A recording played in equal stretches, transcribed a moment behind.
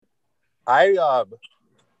I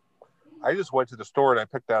I just went to the store and I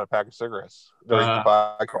picked out a pack of cigarettes during the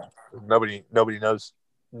podcast. Nobody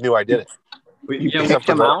knew I did it. You picked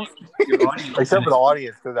them out? Except for the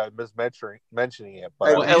audience because I was mentioning it.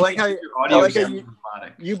 But I like how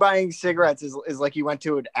you buying cigarettes is like you went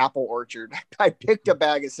to an apple orchard. I picked a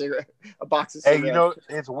box of cigarettes. Hey, you know,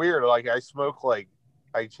 it's weird. Like I smoke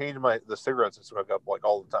I change the cigarettes I smoke up like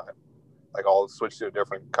all the time. Like I'll switch to a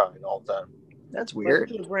different kind all the time. That's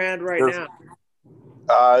weird. What's your brand right now?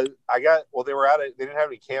 They were they didn't have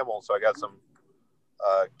any Camel, so I got some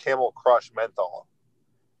Camel Crush menthol.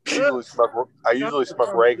 I usually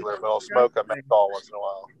smoke regular, but I'll smoke a menthol once in a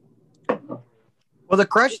while. Well, the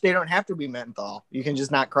Crush, they don't have to be menthol. You can just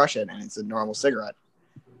not crush it, and it's a normal cigarette.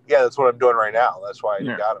 Yeah, that's what I'm doing right now. That's why I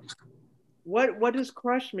got them. What does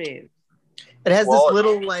Crush mean? It has this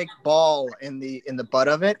little like ball in the butt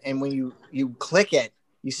of it, and when you click it,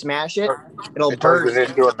 you smash it, it'll burst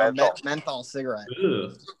into a menthol cigarette.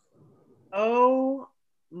 Ugh. Oh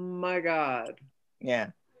my god! Yeah,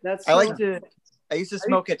 that's. I used to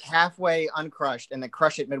smoke it halfway uncrushed and then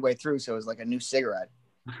crush it midway through, so it was like a new cigarette.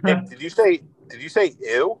 Did you say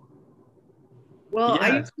ew? Well, yeah.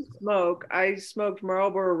 I used to smoke. I smoked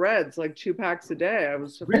Marlboro Reds like 2 packs a day. I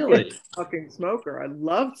was really a fucking smoker. I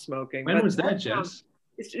loved smoking. When was that, Jess?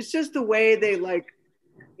 It's just the way they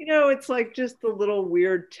it's like just the little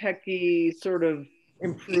weird techie sort of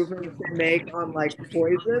improvements they make on like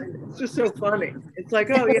poison. It's just so funny. It's like,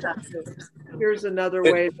 oh yeah, here's another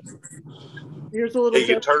way. Here's a little. You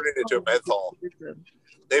can turn it into a menthol.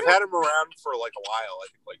 They've had them around for like a while. I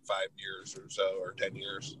think like 5 years or so, or 10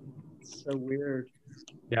 years. So weird.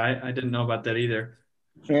 Yeah, I didn't know about that either.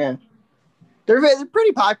 Yeah, they're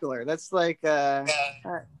pretty popular. That's like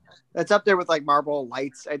that's up there with like Marlboro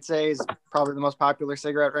Lights. I'd say is probably the most popular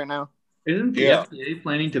cigarette right now. Isn't the FDA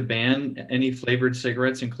planning to ban any flavored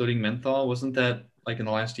cigarettes, including menthol? Wasn't that like in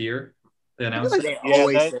the last year? They announced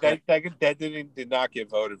it. That did not get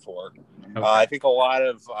voted for. Okay. I think a lot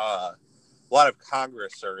of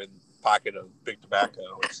Congress are in pocket of big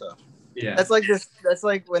tobacco and stuff. Yeah, that's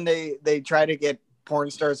like when they try to get porn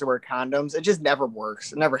stars to wear condoms. It just never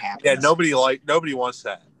works. It never happens. Yeah, nobody wants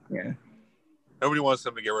that. Yeah, nobody wants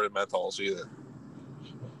them to get rid of menthols either.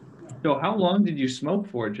 So, how long did you smoke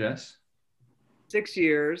for, Jess? 6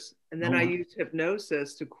 years, and then I used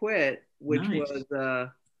hypnosis to quit, which was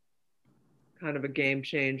kind of a game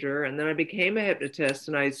changer. And then I became a hypnotist,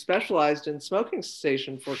 and I specialized in smoking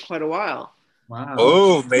cessation for quite a while. Wow.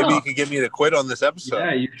 Oh, maybe you can get me to quit on this episode.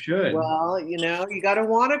 Yeah, you should. Well, you got to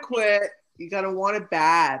want to quit. You got to want it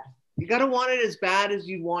bad. You got to want it as bad as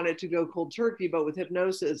you'd want it to go cold turkey. But with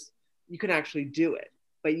hypnosis, you can actually do it.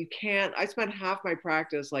 But you can't. I spent half my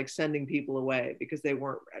practice like sending people away because they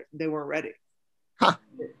weren't ready. Huh.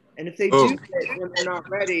 And if they do it when they're not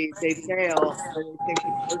ready, they fail. And they think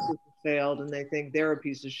hypnosis has failed, and they think they're a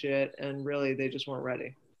piece of shit. And really, they just weren't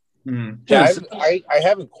ready. Mm. Yeah, I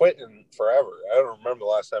haven't quit in forever. I don't remember the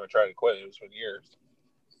last time I tried to quit. It was been years.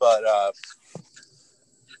 But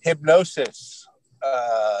hypnosis,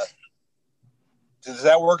 does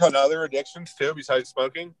that work on other addictions too besides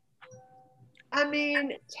smoking? I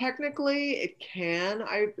mean, technically it can,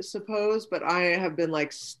 I suppose, but I have been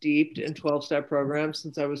like steeped in 12-step programs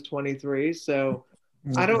since I was 23. So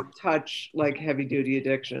I don't touch like heavy duty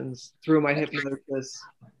addictions through my hypnosis.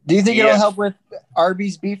 Do you think it'll help with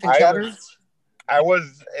Arby's beef and cheddar? I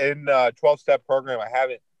was in a 12-step program. I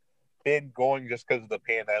haven't been going just because of the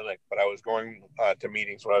pandemic, but I was going to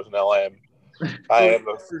meetings when I was in LM. I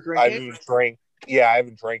haven't drank. Yeah, I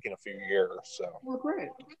haven't drank in a few years. So. Well, great.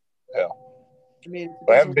 Yeah. I mean,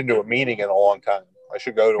 but I haven't been to a meeting in a long time. I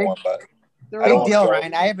should go to one, but big deal,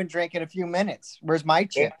 Ryan. I haven't drank in a few minutes. Where's my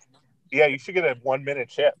chip? Yeah, you should get a 1-minute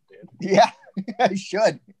chip, dude. Yeah, I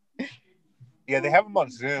should. Yeah, they have them on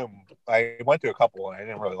Zoom. I went to a couple and I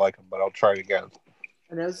didn't really like them, but I'll try it again.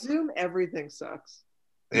 I know Zoom, everything sucks.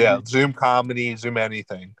 Yeah, Zoom comedy, Zoom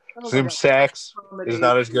anything. Zoom sex is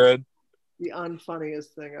not as good. The unfunniest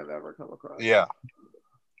thing I've ever come across. Yeah.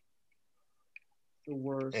 The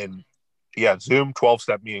worst. And yeah, Zoom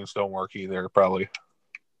 12-step meetings don't work either, probably.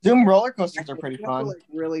 Zoom roller coasters are pretty fun. Like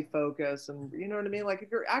really focus, and you know what I mean? Like if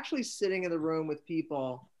you're actually sitting in the room with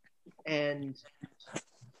people and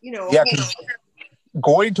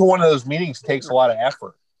going to one of those meetings takes a lot of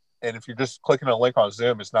effort. And if you're just clicking a link on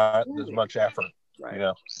Zoom, it's not as much effort. Right. You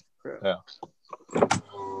know? True. Yeah.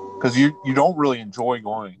 Because you don't really enjoy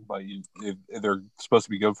going, but they're supposed to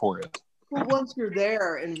be good for you. Well, once you're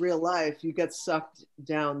there in real life, you get sucked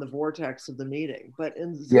down the vortex of the meeting. But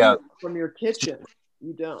in Zoom, from your kitchen,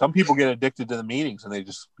 you don't. Some people get addicted to the meetings and they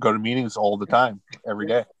just go to meetings all the time, every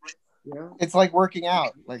day. Yeah. It's like working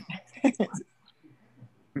out. Like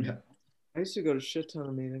Yeah. I used to go to a shit ton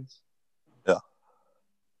of meetings. Yeah.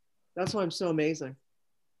 That's why I'm so amazing.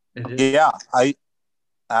 It is. Yeah,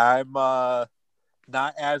 I'm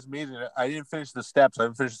not as amazing. I didn't finish the steps. I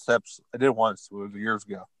didn't finish the steps. I did it once. It was years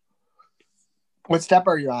ago. What step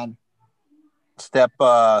are you on? Step.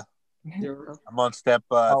 Zero. I'm on step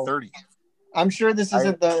 30. I'm sure this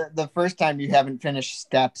isn't the first time you haven't finished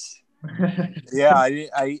steps. Yeah,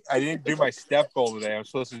 I didn't do my step goal today. I'm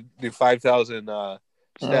supposed to do 5,000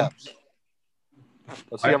 steps.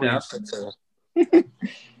 Let's see how many 5,000? steps are. Is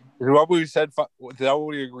what we said? Is that what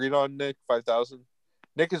we agreed on, Nick? 5,000.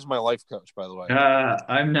 Nick is my life coach, by the way.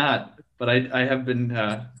 I'm not, but I have been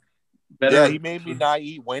better. Yeah, he made me not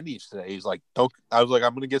eat Wendy's today. He's like, "Don't." I was like,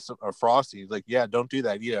 "I'm gonna get a Frosty." He's like, "Yeah, don't do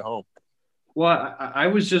that. Eat at home." Well, I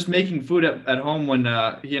was just making food at home when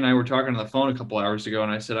he and I were talking on the phone a couple hours ago,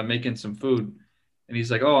 and I said, I'm making some food. And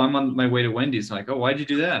he's like, oh, I'm on my way to Wendy's. I'm like, oh, why'd you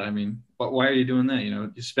do that? I mean, why are you doing that? You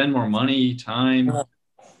know, you spend more money, time,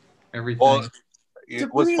 everything. Well,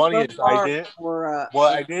 what's funny is I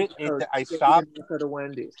did. I stopped. Go to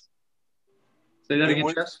Wendy's. Say that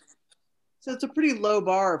again, Jeff? So it's a pretty low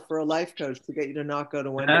bar for a life coach to get you to not go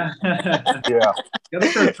to Wendy's. Yeah. Gotta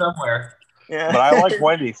start somewhere. Yeah. But I like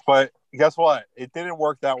Wendy's. But guess what? It didn't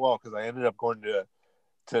work that well because I ended up going to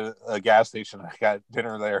a gas station. I got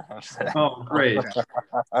dinner there. Oh, great.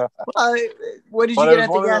 What did you get at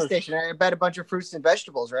the gas station? I bet a bunch of fruits and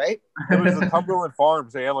vegetables, right? It was the Cumberland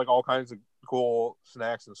Farms. They had like all kinds of cool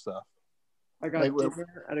snacks and stuff. I got dinner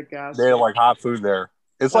at a gas station. They had like hot food there.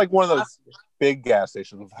 It's like one of those big gas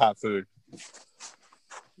stations with hot food. I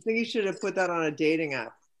think you should have put that on a dating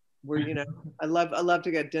app where, you know, I love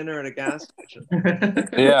to get dinner at a gas station.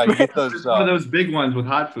 Yeah, you get those one of those big ones with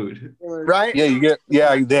hot food. Right? Yeah,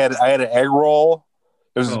 I had an egg roll.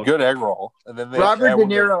 It was a good egg roll. And then Robert De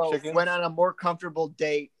Niro went on a more comfortable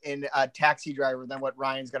date in a Taxi Driver than what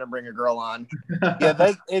Ryan's gonna bring a girl on.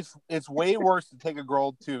 Yeah, it's way worse to take a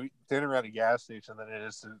girl to dinner at a gas station than it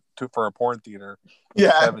is for a porn theater.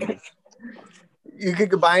 Yeah. You could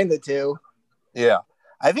combine the two. Yeah.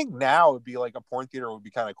 I think now it'd be like a porn theater would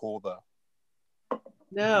be kind of cool though.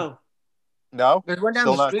 No. There's one down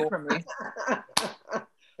the street from me.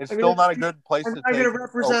 It's still not a good place to take. I'm going to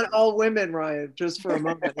represent all women, Ryan, just for a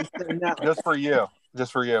moment. No. Just for you.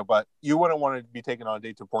 But you wouldn't want to be taken on a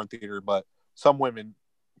date to a porn theater, but some women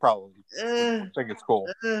probably think it's cool.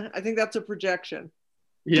 I think that's a projection.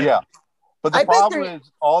 Yeah. But the problem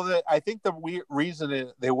is I think the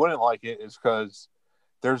reason they wouldn't like it is because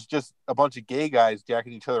there's just a bunch of gay guys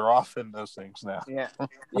jacking each other off in those things now. Yeah.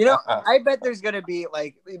 You know, I bet there's going to be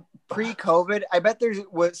like pre-COVID, I bet there's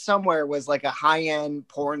somewhere was like a high-end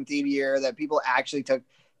porn theater that people actually took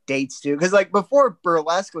dates to. Because like before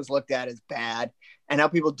burlesque was looked at as bad, and now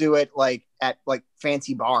people do it like at like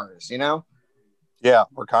fancy bars, you know? Yeah,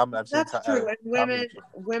 or comedy. That's true. And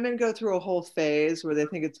women go through a whole phase where they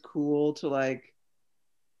think it's cool to like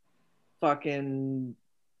fucking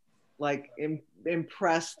like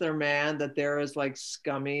impress their man that they're as like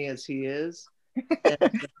scummy as he is.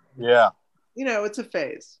 And, yeah. You know, it's a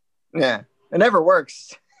phase. Yeah. It never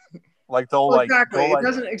works. Like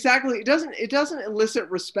exactly. It doesn't elicit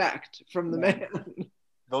respect from the man.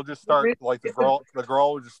 They'll just start like the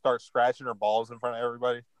girl will just start scratching her balls in front of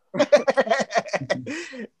everybody.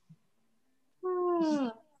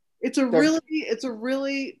 It's a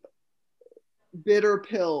really bitter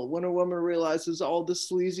pill when a woman realizes all the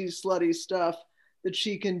sleazy, slutty stuff that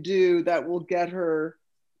she can do that will get her,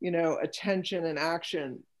 you know, attention and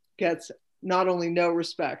action gets not only no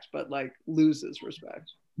respect, but like loses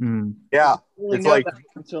respect. Yeah. Really it's like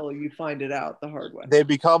until you find it out the hard way. They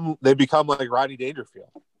become like Rodney Dangerfield.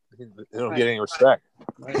 They don't get any respect.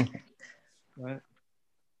 Right.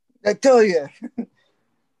 I tell you,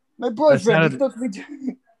 my boyfriend took me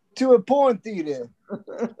to a porn theater.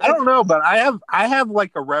 I don't know, but I have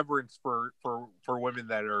like a reverence for women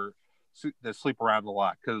that sleep around a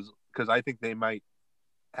lot because I think they might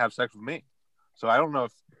have sex with me. So I don't know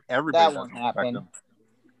if everybody that won't happen. Them.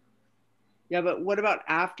 Yeah, but what about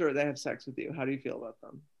after they have sex with you? How do you feel about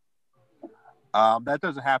them? That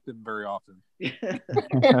doesn't happen very often.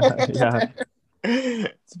 Yeah.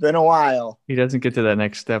 It's been a while. He doesn't get to that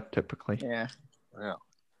next step typically. Yeah.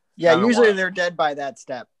 Yeah. Usually they're dead by that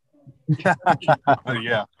step.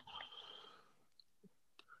 Yeah.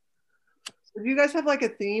 Do you guys have like a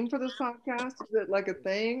theme for this podcast? Is it like a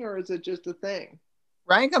thing or is it just a thing?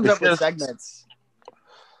 Ryan comes up with segments.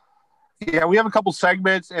 Yeah, we have a couple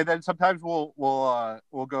segments, and then sometimes we'll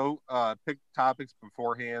go pick topics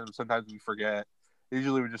beforehand. Sometimes we forget.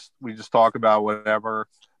 Usually we just talk about whatever.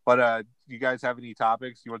 But you guys have any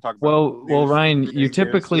topics you want to talk about? Well, Ryan, you news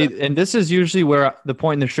typically, today? and this is usually where the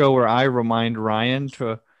point in the show where I remind Ryan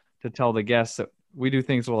to tell the guests that we do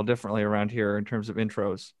things a little differently around here in terms of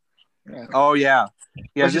intros. Yeah. Oh yeah,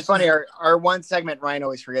 Which is funny. Our one segment Ryan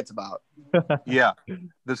always forgets about. Yeah,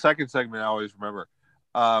 the second segment I always remember.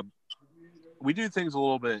 We do things a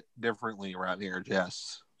little bit differently around here,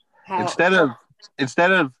 Jess. How?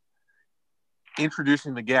 Instead of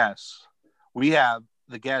introducing the guests, we have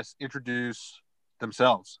the guests introduce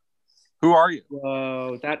themselves. Who are you?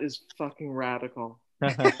 Whoa, that is fucking radical.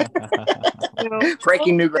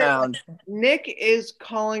 Breaking new ground. Nick is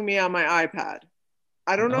calling me on my iPad.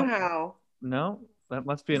 I don't know No. how. No, that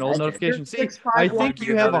must be an old notification. See, 651. I think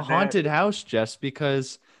you have a Another haunted day. house, Jess,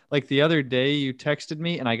 because like the other day you texted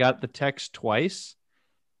me and I got the text twice,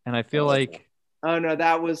 and I feel like. Oh no,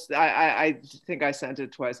 that was I think I sent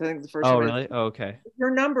it twice. I think the first Oh one. really? Oh, okay. Your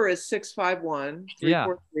number is 651 Yeah.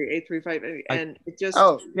 343 8358, and it just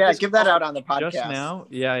Oh yeah, give that out on the podcast. Just now?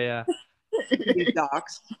 Yeah. be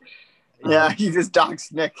doxed. Yeah, you just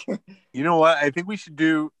doxed Nick. You know what? I think we should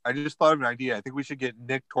do. I just thought of an idea. I think we should get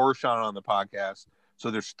Nick Torshon on the podcast. So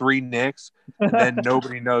there's 3 Nicks, and then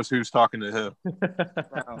nobody knows who's talking to who.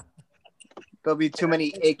 No. There'll be too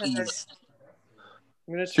many ickies.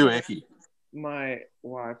 I'm gonna Too turn icky. my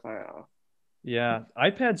Wi-Fi off. Yeah,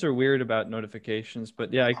 iPads are weird about notifications,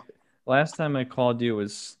 but yeah, last time I called you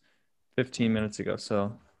was 15 minutes ago, so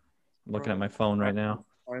I'm looking at my phone right now.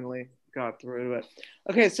 Finally got through to it.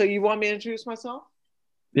 Okay, so you want me to introduce myself?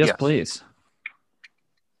 Yes, Yes. please.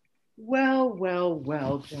 Well,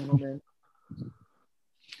 gentlemen.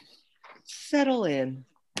 Settle in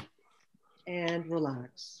and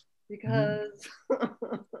relax because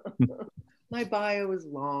my bio is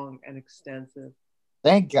long and extensive.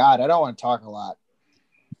 Thank God. I don't want to talk a lot.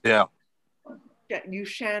 Yeah. You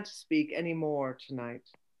shan't speak anymore tonight.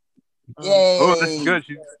 Yay. Oh, this is good.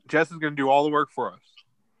 Jess is going to do all the work for us.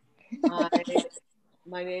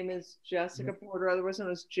 My name is Jessica Porter, otherwise known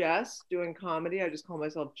as Jess, doing comedy. I just call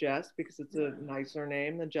myself Jess because it's a nicer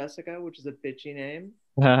name than Jessica, which is a bitchy name.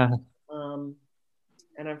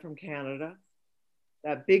 And I'm from Canada,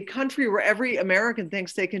 that big country where every American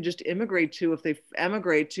thinks they can just emigrate to if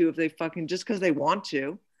they fucking just because they want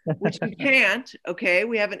to, which you can't. Okay,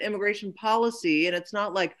 we have an immigration policy, and it's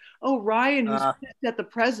not like, oh, Ryan, who's pissed at the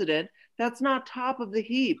president. That's not top of the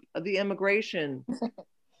heap of the immigration.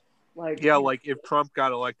 Like if Trump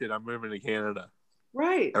got elected, I'm moving to Canada.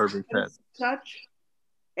 Right. It's such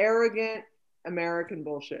arrogant American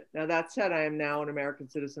bullshit. Now that said, I am now an American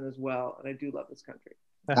citizen as well, and I do love this country.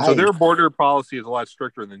 So their border policy is a lot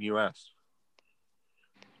stricter than the U.S.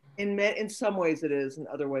 In some ways it is, in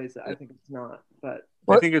other ways I think it's not. But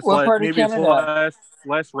I think it's maybe it's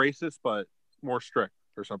less racist, but more strict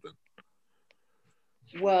or something.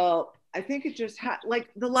 Well, I think it just like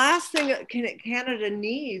the last thing Canada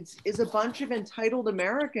needs is a bunch of entitled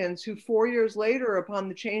Americans who 4 years later, upon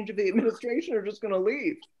the change of the administration, are just going to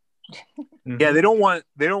leave. Yeah, they don't want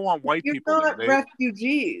white You're people. not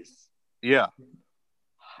refugees. Yeah.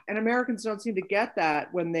 And Americans don't seem to get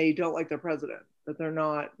that when they don't like their president, that they're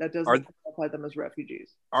not, that doesn't qualify them as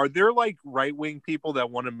refugees. Are there like right-wing people that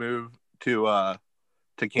want to move to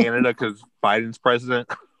Canada because Biden's president?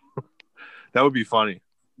 That would be funny.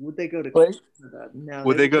 Would they go to Canada? No.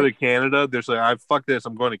 Would they go to Canada? They're like, fuck this,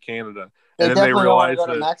 I'm going to Canada. They and then they realize want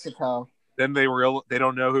to go to Mexico. Then they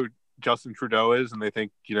don't know who Justin Trudeau is, and they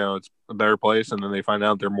think, it's a better place, and then they find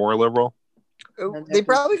out they're more liberal. They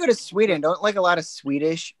probably go to Sweden. Don't like a lot of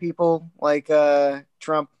Swedish people like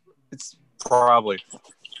Trump. It's probably.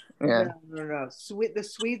 Yeah. No. The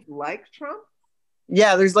Swedes like Trump?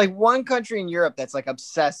 Yeah, there's like one country in Europe that's like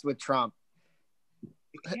obsessed with Trump.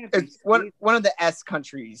 It's one of the S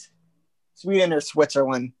countries, Sweden or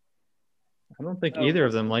Switzerland. I don't think either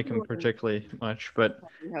of them like him particularly much, but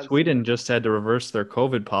Sweden just had to reverse their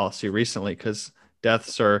COVID policy recently because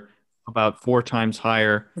deaths are about 4 times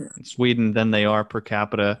higher in Sweden than they are per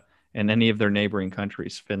capita in any of their neighboring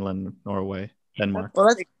countries, Finland, Norway, Denmark.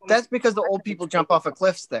 Well, that's because the old people jump off of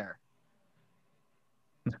cliffs there.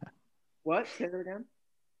 What? Say that again?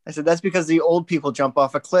 I said that's because the old people jump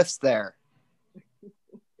off of cliffs there.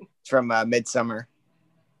 It's from Midsummer.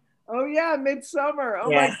 Oh yeah, Midsummer.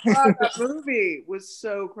 Oh Yeah. my God, that movie was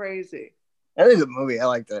so crazy. That was a movie. I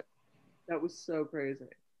liked it. That was so crazy.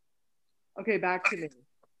 Okay, back to me.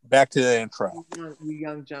 Back to the intro. You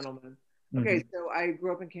young gentlemen. Okay, so I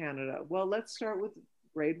grew up in Canada. Well, let's start with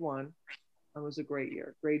grade 1. That was a great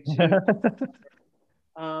year. Grade 2.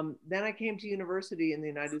 Then I came to university in the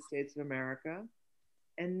United States of America.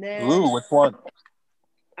 And then Ooh, which one?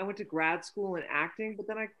 I went to grad school in acting, but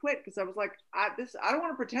then I quit because I was like, I don't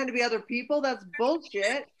want to pretend to be other people. That's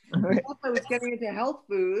bullshit. I was getting into health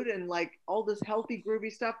food and like all this healthy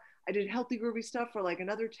groovy stuff. I did healthy groovy stuff for like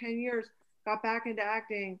another 10 years, got back into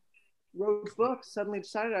acting, wrote books, suddenly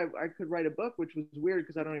decided I could write a book, which was weird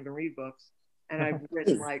because I don't even read books. And I've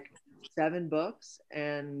written like 7 books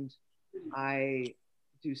and I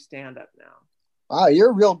do stand up now. Wow, you're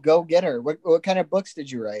a real go-getter. What kind of books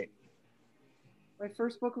did you write? My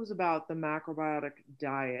first book was about the macrobiotic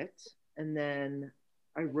diet, and then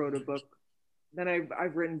I wrote a book. Then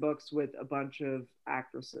I've written books with a bunch of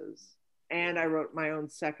actresses, and I wrote my own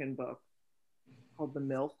second book called The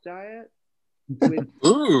MILF Diet, which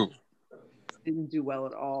didn't do well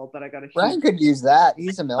at all. But I got a huge... Brian could use that.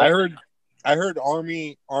 He's a MILF. I heard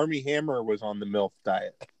Army Hammer was on the MILF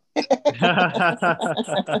diet.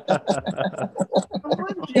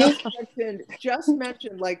 Someone just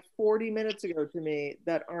mentioned like 40 minutes ago to me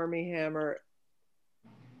that Army Hammer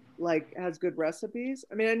like has good recipes.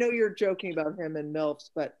 I mean, I know you're joking about him and MILFs,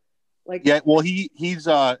 but like, yeah, well, he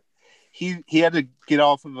had to get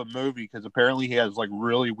off of a movie because apparently he has like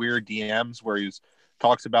really weird DMs where he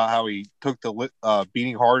talks about how he took the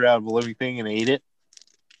beating heart out of a living thing and ate it.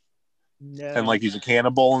 No. And like he's a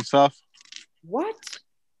cannibal and stuff. What?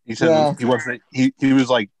 He said he wasn't. He was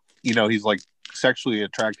like, you know, he's like sexually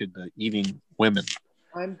attracted to eating women.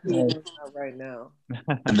 I'm Googling that right now.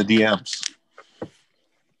 In the DMs.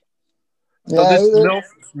 Yeah, so this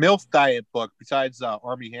MILF diet book, besides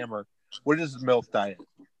Army Hammer, what is the MILF diet?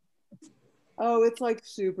 Oh, it's like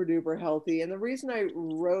super duper healthy. And the reason I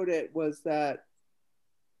wrote it was that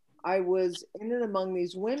I was in and among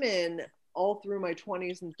these women all through my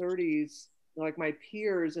 20s and 30s, like my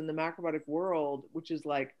peers in the macrobiotic world, which is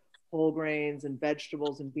like whole grains and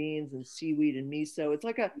vegetables and beans and seaweed and miso. It's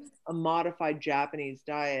like a modified Japanese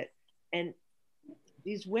diet. And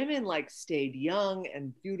these women like stayed young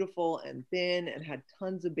and beautiful and thin and had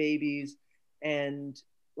tons of babies and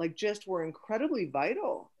like just were incredibly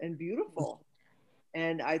vital and beautiful.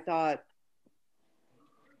 And I thought,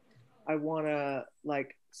 I want to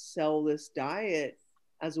like sell this diet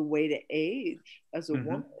as a way to age as a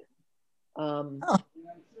woman. But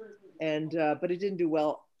it didn't do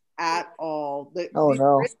well at all. The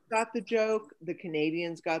Brits got the joke, the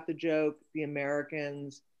Canadians got the joke, the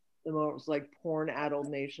Americans, the most like porn-addled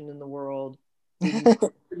nation in the world,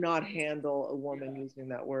 could not handle a woman using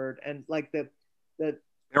that word. And like the they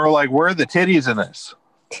were like, where are the titties in this?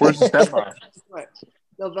 Where's the stepmom? Right.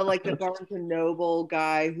 So, but like the Barnes and Noble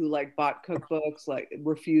guy who like bought cookbooks, like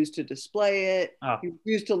refused to display it. He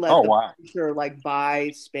refused to let the publisher like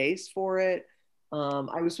buy space for it.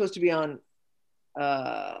 I was supposed to be on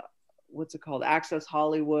what's it called, Access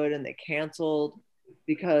Hollywood, and they canceled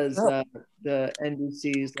because the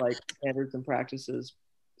NBC's like standards and practices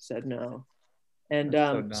said no. And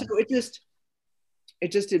so it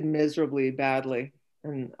just did miserably badly.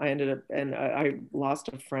 And I ended up, and I lost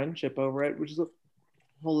a friendship over it, which is a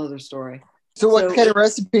whole other story. So what kind of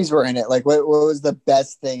recipes were in it? Like what was the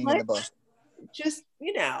best thing in the book? Just,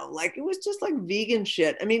 you know, like it was just like vegan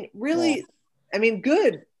shit. I mean, really, I mean,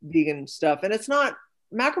 good vegan stuff. And it's not,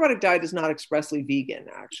 macrobiotic diet is not expressly vegan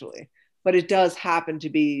actually, but it does happen to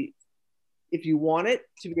be, if you want it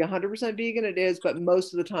to be 100% vegan, it is, but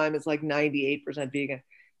most of the time it's like 98% vegan.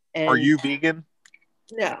 And are you vegan?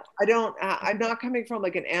 No, I don't. I'm not coming from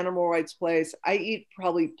like an animal rights place. I eat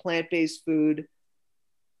probably plant-based food,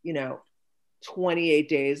 you know, 28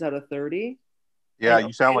 days out of 30. Yeah,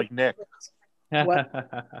 you sound like Nick. What?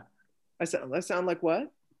 I sound like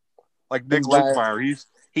what? Like Nick Linkmeyer.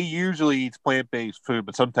 He usually eats plant-based food,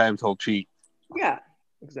 but sometimes he'll cheat. Yeah,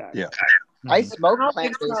 exactly. Yeah. I smoke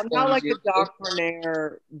plant-based. I'm not like a Dr.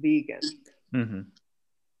 Nair vegan. Mm-hmm.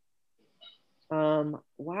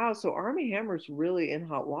 Wow, so Army Hammer's really in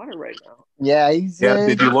hot water right now. Yeah, he's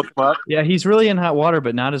did you look him up? Yeah, he's really in hot water,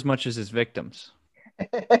 but not as much as his victims.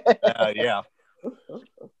 Yeah.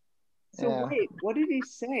 So wait, what did he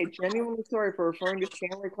say? Genuinely sorry for referring to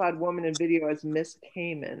scantily-clad woman in video as Miss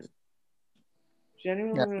Cayman.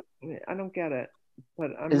 Genuinely, I don't get it.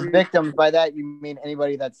 But his victims, by that you mean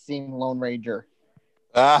anybody that's seen Lone Ranger.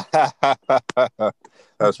 That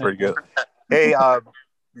was pretty good. Hey,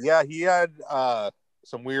 yeah, he had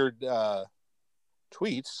some weird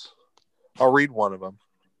tweets. I'll read one of them.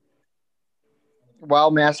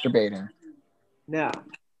 While masturbating. No,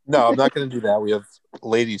 I'm not going to do that. We have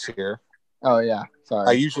ladies here. Oh, yeah. Sorry.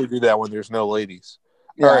 I usually do that when there's no ladies.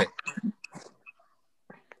 Yeah.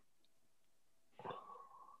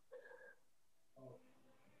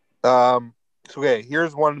 All right. Okay,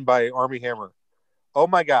 here's one by Army Hammer. Oh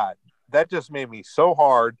my God, that just made me so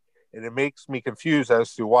hard. and it makes me confused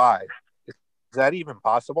as to why. Is that even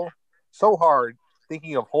possible? So hard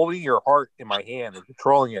thinking of holding your heart in my hand and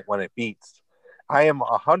controlling it when it beats. I am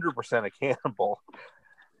 100% a cannibal.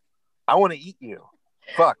 I want to eat you.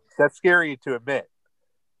 Fuck, that's scary to admit.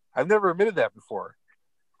 I've never admitted that before.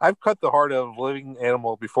 I've cut the heart of a living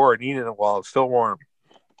animal before and eaten it while it's still warm.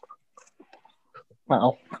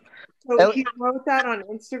 Wow. So he wrote that on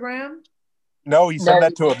Instagram? No, he sent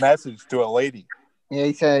that to a message to a lady. Yeah,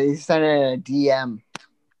 he sent a DM.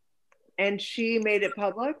 And she made it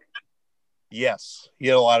public? Yes, he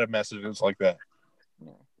had a lot of messages like that.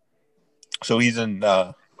 So he's in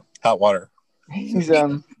hot water. He's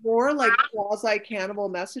more like quasi cannibal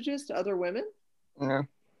messages to other women. Yeah.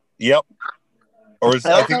 Yep. Or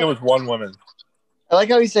I think it was one woman. I like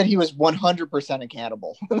how he said he was 100% a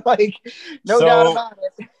cannibal. Like, no doubt about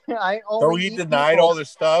it. So he denied all this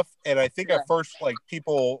stuff, and I think at first, like,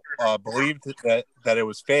 people believed that it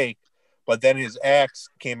was fake, but then his ex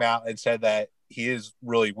came out and said that he is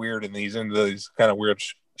really weird and he's into these kind of weird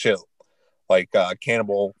shit, like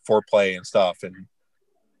cannibal foreplay and stuff, and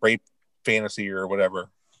rape fantasy or whatever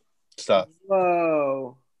stuff.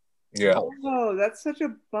 Whoa. Yeah. Oh, that's such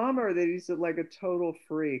a bummer that he's like a total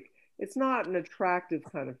freak. It's not an attractive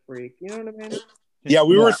kind of freak. You know what I mean? Yeah,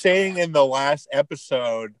 we were saying in the last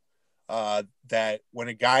episode that when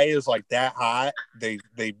a guy is like that hot, they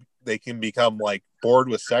can become like bored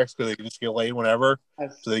with sex because they can just get laid whenever.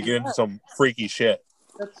 So they get into some freaky shit.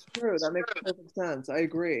 That's true. That makes perfect sense. I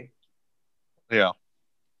agree. Yeah.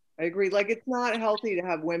 I agree. Like, it's not healthy to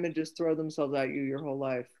have women just throw themselves at you your whole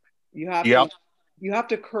life. You have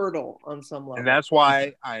to curdle on some level. And that's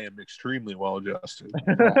why I am extremely well adjusted.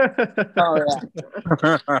 Oh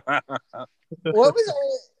yeah. What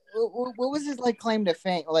was his like claim to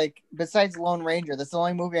fame? Like, besides Lone Ranger, that's the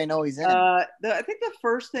only movie I know he's in. I think the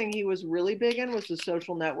first thing he was really big in was The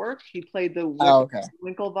Social Network. He played the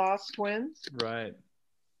Winklevoss twins. Right.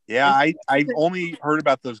 Yeah, I only heard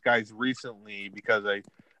about those guys recently because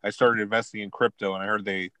I started investing in crypto, and I heard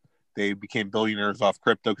they became billionaires off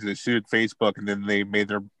crypto because they sued Facebook, and then they made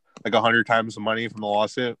their like 100 times the money from the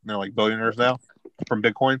lawsuit, and they're like billionaires now from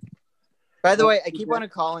Bitcoin. By the way, I keep on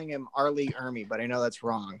calling him Arlie Ermy, but I know that's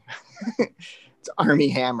wrong. It's Armie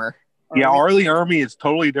Hammer. Yeah, Arlie Ermy is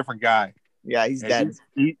totally a different guy. Yeah, he's dead.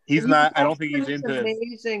 He's not. I don't think he's into. An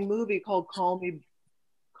amazing movie called Call Me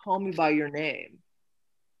by Your Name.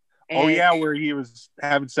 Oh yeah, where he was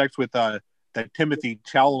having sex with that Timothy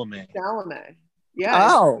Chalamet. Yeah.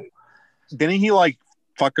 Oh. Didn't he like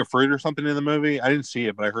fuck a fruit or something in the movie? I didn't see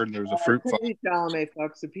it, but I heard there was a fruit. Timothy Chalamet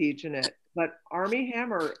fucks a peach in it, but Armie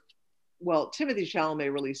Hammer. Well, Timothy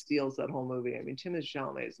Chalamet really steals that whole movie. I mean, Timothy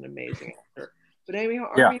Chalamet is an amazing actor. But Armie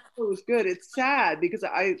Hammer was good. It's sad because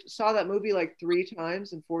I saw that movie like 3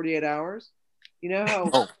 times in 48 hours. You know how?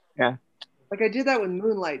 Oh, yeah. Like I did that with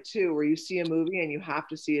Moonlight too, where you see a movie and you have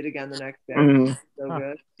to see it again the next day. Mm-hmm. So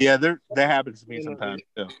good. Yeah, that happens to me sometimes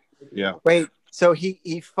too. Yeah. Wait, so he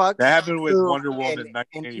fucks. That happened with Wonder Woman in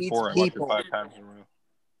 1984. I watched it 5 times in a row.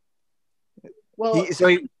 Well,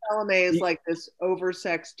 Chalamet is like this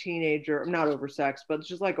oversexed teenager, not oversexed, but it's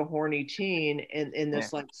just like a horny teen in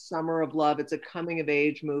this like summer of love. It's a coming of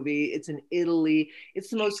age movie. It's in Italy. It's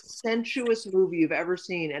the most sensuous movie you've ever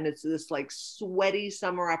seen. And it's this like sweaty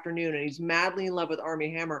summer afternoon. And he's madly in love with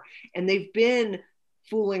Armie Hammer. And they've been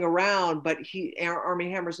fooling around, but Armie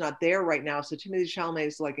Hammer's not there right now. So Timothy Chalamet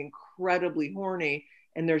is like incredibly horny.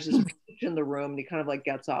 And there's this peach in the room and he kind of like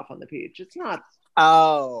gets off on the peach. It's not.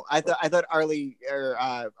 Oh, I thought Armie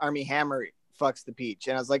Hammer fucks the peach,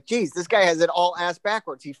 and I was like, geez, this guy has it all ass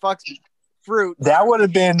backwards. He fucks fruit. That would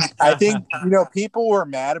have been. I think people were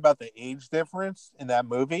mad about the age difference in that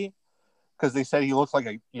movie because they said he looks like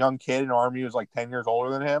a young kid, and Armie was like 10 years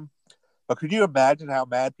older than him. But could you imagine how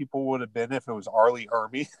mad people would have been if it was Arlie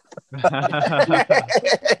Ermy?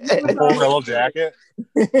 Full Metal Jacket.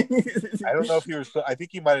 I don't know if he was. I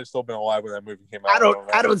think he might have still been alive when that movie came out.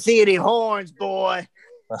 I don't see any horns, boy.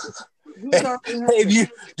 Hey,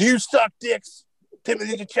 do you suck dicks,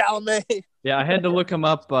 Timothy Chalamet? Yeah, I had to look him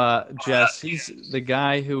up, Jess. He's the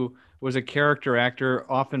guy who was a character actor,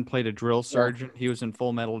 often played a drill sergeant. He was in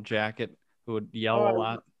Full Metal Jacket, who would yell a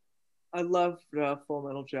lot. I love Full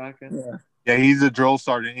Metal Jacket. Yeah, he's a drill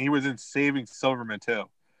sergeant. He was in Saving Silverman too.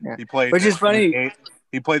 Yeah. He played, which is funny.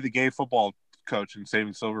 He played the gay football coach in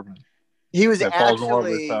Saving Silverman. He was falls in love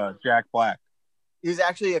with Jack Black. He was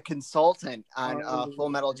actually a consultant on Full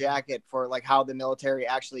Metal Jacket for like how the military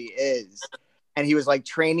actually is, and he was like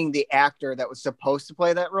training the actor that was supposed to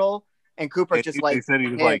play that role. And Cooper They said he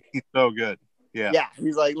was like, he's so good. Yeah. Yeah,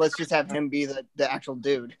 he's like, let's just have him be the actual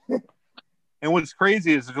dude. And what's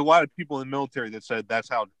crazy is there's a lot of people in the military that said that's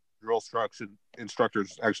how drill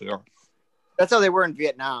instructors actually are. That's how they were in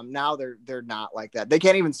Vietnam. Now they're not like that. They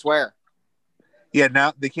can't even swear. Yeah,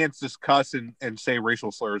 now they can't just cuss and say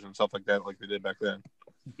racial slurs and stuff like that like they did back then.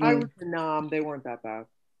 I was in Nam. They weren't that bad.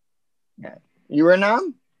 Yeah. You were in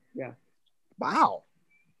Nam? Yeah. Wow.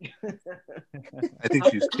 I think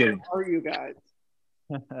she's kidding. How are you guys?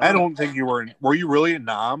 I don't think you were. Were you really in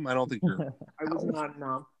Nam? I don't think you're. I was not in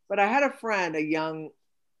Nam. But I had a young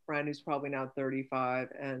friend who's probably now 35,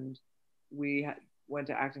 and we went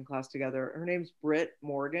to acting class together. Her name's Britt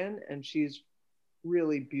Morgan, and she's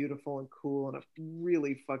really beautiful and cool and a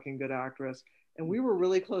really fucking good actress. And we were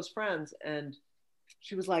really close friends. And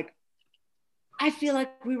she was like, I feel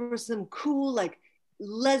like we were some cool, like,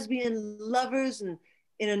 lesbian lovers and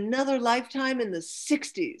in another lifetime in the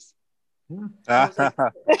 60s. I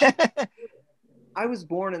was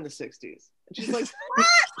born in the 60s. And she's like, what?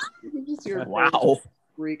 You can just hear her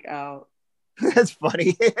freak out. That's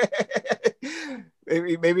funny.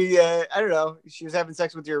 maybe I don't know. She was having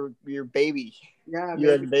sex with your baby. Yeah, you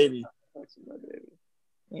had a baby. Sex with my baby.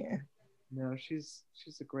 Yeah. No, she's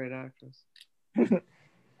a great actress.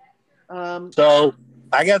 So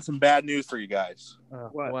I got some bad news for you guys.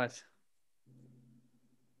 What?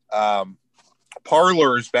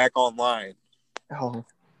 Parlor is back online. Oh,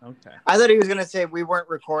 okay. I thought he was gonna say we weren't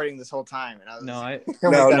recording this whole time, and I was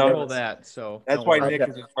no, that. So that's why Nick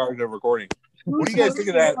is in charge of recording. What do you guys think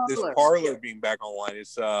of that? This Parlor being back online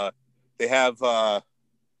is they have a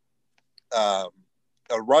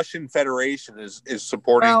Russian Federation is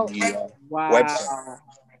supporting the website.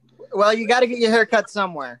 Well, you got to get your hair cut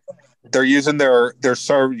somewhere. They're using their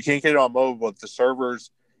server. You can't get it on mobile, but the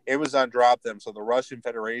servers, Amazon dropped them. So the Russian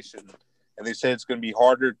Federation, and they say it's going to be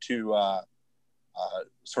harder to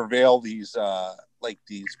surveil these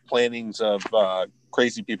these plannings of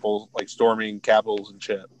crazy people like storming capitals and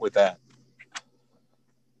shit with that.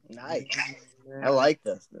 Nice. I like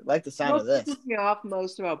this. I like the sound of this. What pisses me off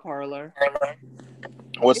most about Parlor?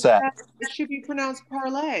 What's that? It should be pronounced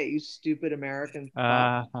parlay, you stupid American. Do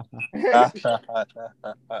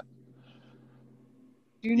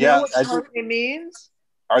you know what parlay means?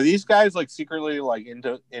 Are these guys like secretly like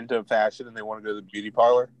into fashion and they want to go to the beauty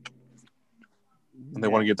parlor? And they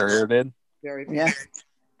want to get their hair did? Very funny. Yeah.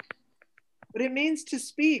 But it means to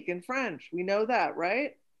speak in French. We know that,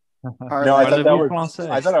 right? No, I thought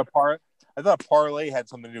a parlay had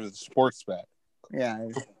something to do with sports bet. Yeah.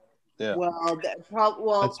 Yeah. Well,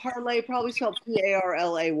 parlay probably spelled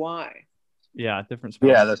Parlay. Yeah, different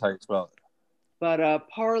spelling. Yeah, that's how you spell it. But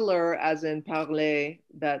parlor, as in parler,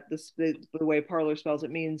 that the way Parlor spells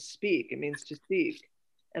it means speak. It means to speak.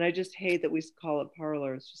 And I just hate that we call it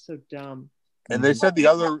parlor. It's just so dumb. And they said the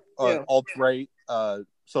other alt-right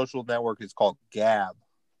social network is called Gab.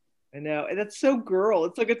 I know, and that's so girl.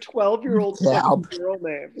 It's like a 12-year-old girl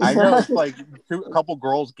name. I know, it's like a couple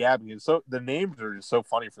girls gabbing. And so the names are just so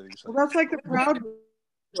funny for these. Well, that's like the Proud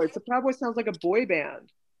Boys. The Proud Boys sounds like a boy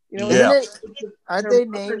band. You know, yeah. Aren't they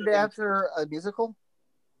named after a musical?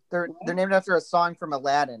 They're named after a song from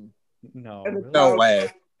Aladdin. No, no way.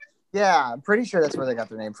 Yeah, I'm pretty sure that's where they got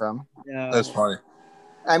their name from. Yeah, that's funny.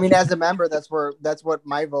 I mean, as a member, that's what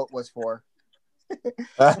my vote was for.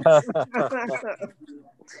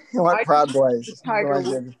 What Proud Boys? Tiger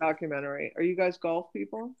Woods documentary. Are you guys golf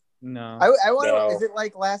people? No. I want to. Is it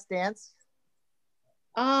like Last Dance?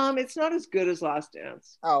 It's not as good as Last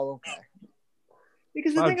Dance. Oh, okay.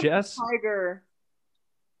 Because the thing about Tiger,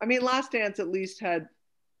 I mean, Last Dance at least had,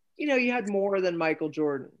 you had more than Michael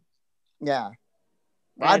Jordan. Yeah.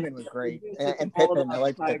 Rodman was great. And Pippen. I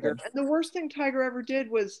like Pippen. And the worst thing Tiger ever did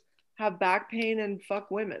was have back pain and fuck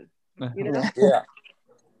women. You know? Yeah.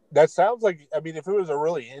 That sounds like, I mean, if it was a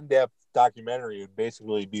really in-depth documentary, it would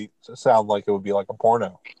basically sound like it would be like a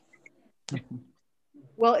porno.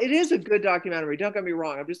 Well, it is a good documentary. Don't get me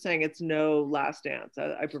wrong. I'm just saying it's no Last Dance.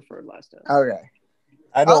 I preferred Last Dance. Okay.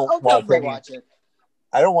 I'll watch it.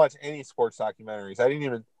 I don't watch any sports documentaries. I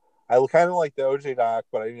kind of like the OJ doc,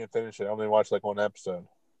 but I didn't even finish it. I only watched like one episode.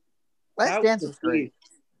 Last Dance is great.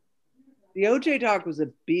 The OJ doc was a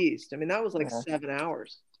beast. I mean, that was like 7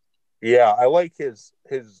 hours. Yeah, I like his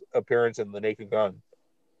appearance in The Naked Gun.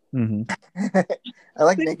 Mm-hmm. I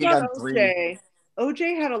like Naked Gun 3.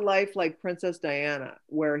 OJ had a life like Princess Diana,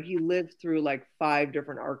 where he lived through like 5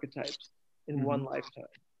 different archetypes in one lifetime.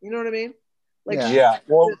 You know what I mean? Like, yeah.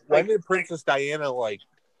 Well, when did Princess Diana like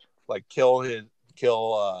kill her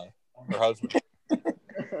husband?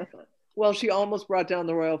 Well, she almost brought down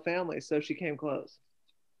the royal family, so she came close.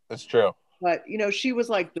 That's true. But she was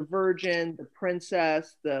like the virgin, the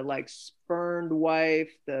princess, the like spurned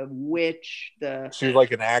wife, the witch, she was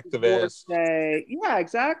like an activist. Yeah,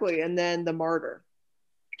 exactly. And then the martyr.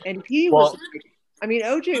 And he was, I mean,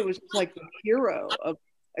 OJ was like the hero of.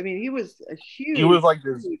 I mean, he was a huge. He was like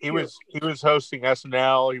this. He was hosting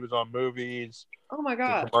SNL. He was on movies. Oh my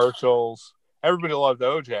god! Commercials. Everybody loved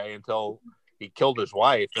OJ until he killed his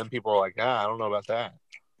wife. Then people were like, I don't know about that.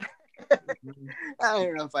 I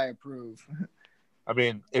don't know if I approve. I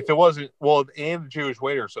mean, if it wasn't and the Jewish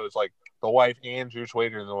waiter, so it's like the wife and Jewish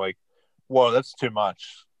waiter, and they're like, whoa, that's too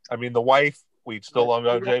much. I mean, the wife, we'd still love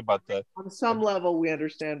OJ, but on some level, we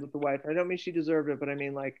understand with the wife. I don't mean she deserved it, but I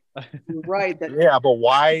mean, like, you're right. That yeah, but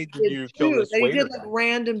why did you kill this waiter? He did like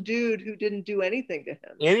random dude who didn't do anything to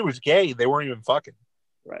him. And he was gay. They weren't even fucking.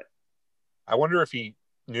 Right. I wonder if he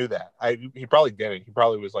knew that. He probably didn't. He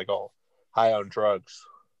probably was like all high on drugs.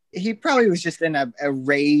 He probably was just in a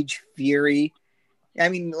rage fury. I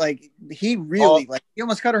mean, like, he really, he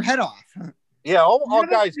almost cut her head off. Yeah, all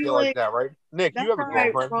guys feel like that, right? Nick, you have a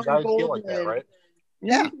girlfriend. Guys feel like that, right?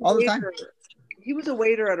 Yeah, all the time. He was a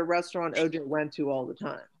waiter at a restaurant OJ went to all the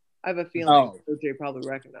time. I have a feeling OJ probably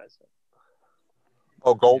recognized him.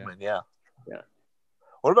 Oh, Goldman, yeah. Yeah.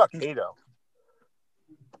 What about Kato?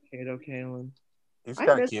 Kato Kaelin. He's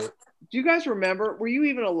kind of cute. Do you guys remember? Were you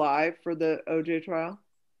even alive for the OJ trial?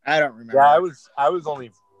 I don't remember. Yeah, I was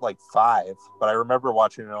only like 5, but I remember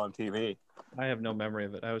watching it on TV. I have no memory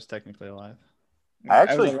of it. I was technically alive. I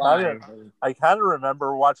actually kind of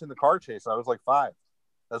remember watching the car chase. I was like 5.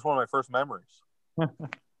 That's one of my first memories.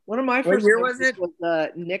 One of my first year was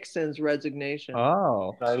Nixon's resignation.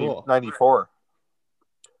 Oh, cool. 94.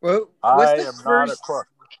 Well, I am not a crook.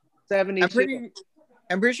 72.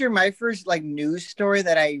 I'm pretty sure my first like news story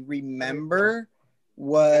that I remember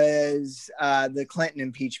was the Clinton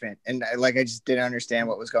impeachment, and I just didn't understand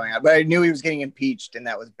what was going on, but I knew he was getting impeached, and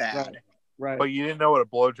that was bad. Right. But you didn't know what a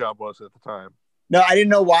blowjob was at the time. No, I didn't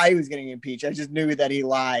know why he was getting impeached. I just knew that he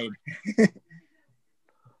lied.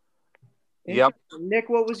 Yep. Nick,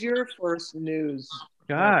 what was your first news?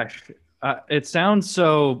 Gosh, it sounds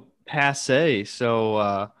so passe,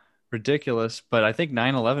 so ridiculous, but I think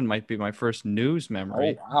 9/11 might be my first news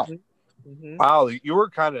memory. Oh, wow. Mm-hmm. Wow, you were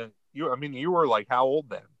kind of you were like how old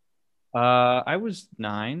then? I was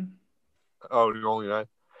 9. Oh, you're only 9.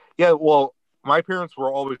 Yeah, well, my parents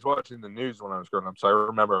were always watching the news when I was growing up, so I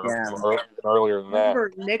remember earlier than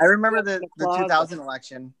that. I remember the 2000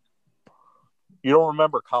 election. You don't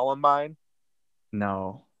remember Columbine?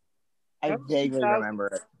 No. I vaguely remember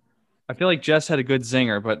it. I feel like Jess had a good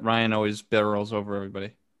zinger, but Ryan always barrels over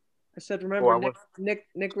everybody. I said, remember,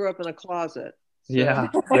 Nick grew up in a closet. So. Yeah.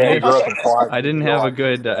 He grew up in a closet. I didn't have a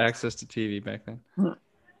good access to TV back then.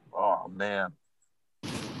 Oh, man.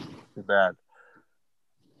 Too bad.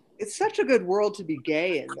 It's such a good world to be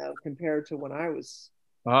gay in, though, compared to when I was.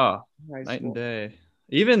 Oh, night and day.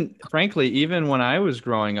 Even, frankly, even when I was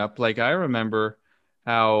growing up, like I remember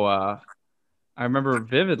how I remember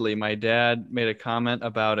vividly my dad made a comment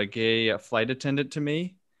about a gay flight attendant to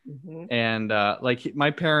me. Mm-hmm. And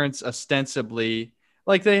my parents ostensibly,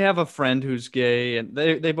 like they have a friend who's gay, and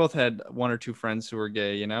they both had 1 or 2 friends who were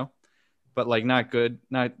gay, you know, but like not good,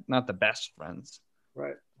 not the best friends.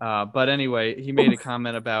 Right. But anyway, he made a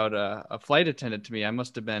comment about a flight attendant to me. I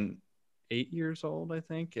must have been 8 years old, I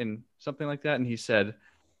think, and something like that. And he said,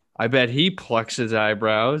 I bet he plucks his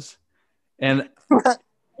eyebrows. And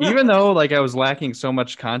even though like I was lacking so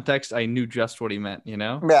much context, I knew just what he meant, you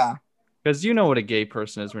know? Yeah. Because you know what a gay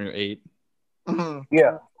person is when you're 8. Mm-hmm.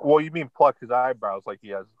 Yeah. Well, you mean pluck his eyebrows like he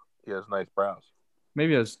has nice brows.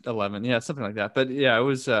 Maybe I was 11. Yeah, something like that. But yeah, it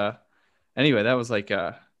was anyway, that was like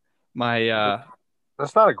my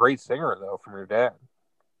That's not a great singer though from your dad.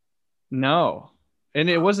 No. And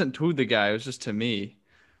it wasn't to the guy, it was just to me.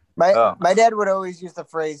 My dad would always use the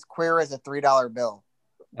phrase queer as a $3 bill.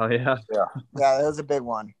 Oh yeah. Yeah. Yeah, that was a big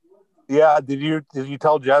one. Yeah, did you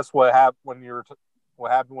tell Jess what happened when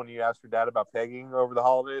you asked your dad about pegging over the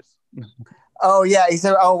holidays? Oh yeah, he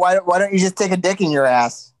said, "Oh, why don't you just take a dick in your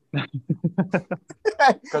ass?"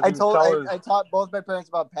 I taught both my parents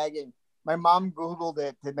about pegging. My mom Googled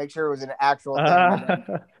it to make sure it was an actual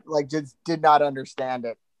thing. Like, just did not understand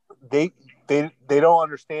it. They don't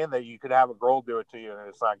understand that you could have a girl do it to you and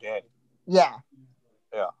it's not gay. Yeah.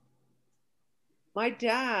 Yeah. My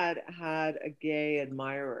dad had a gay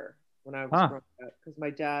admirer when I was growing up because my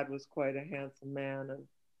dad was quite a handsome man, and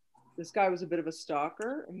this guy was a bit of a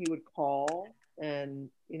stalker, and he would call, and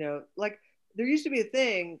like there used to be a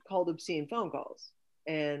thing called obscene phone calls,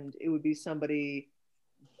 and it would be somebody,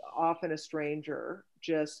 often a stranger,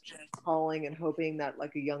 just calling and hoping that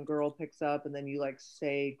like a young girl picks up, and then you like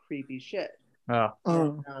say creepy shit.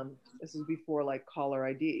 This is before like caller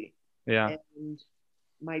ID. Yeah. And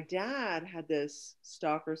my dad had this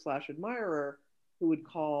stalker / admirer who would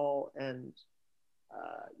call and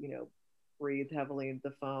you know, breathe heavily into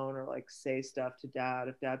the phone or like say stuff to dad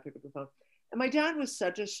if dad picked up the phone. And my dad was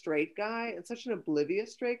such a straight guy and such an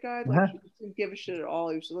oblivious straight guy. Like he didn't give a shit at all.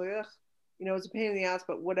 He was just like, ugh, you know, it's a pain in the ass,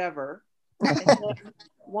 but whatever. And then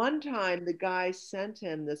one time the guy sent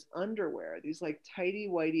him this underwear, these like tighty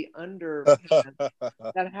whitey underpants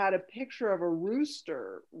that had a picture of a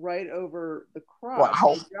rooster right over the crotch.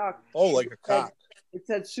 Wow. Oh, like a cock. It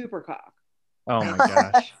said super cock. Oh my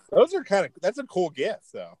gosh. Those are that's a cool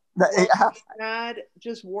gift though. Well, Dad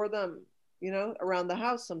just wore them, you know, around the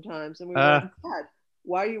house sometimes. And we were like, Dad,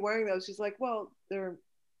 why are you wearing those? She's like, well, they're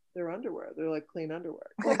underwear. They're like clean underwear.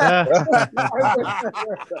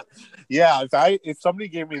 Yeah, if somebody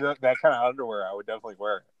gave me that kind of underwear, I would definitely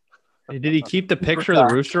wear it. Did he keep the picture of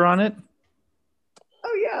the rooster on it?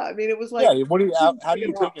 Oh yeah, I mean it was like. Yeah, how do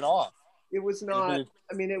you take it off? It was not.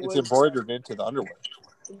 I mean it was embroidered into the underwear.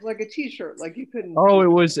 It was like a T-shirt, like you couldn't. Oh, it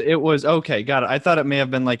was okay. Got it. I thought it may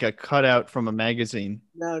have been like a cutout from a magazine.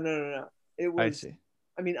 No. It was. I see.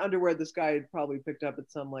 I mean, underwear this guy had probably picked up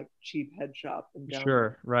at some like cheap head shop.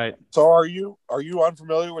 Sure, right. So are you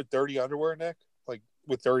unfamiliar with dirty underwear, Nick? Like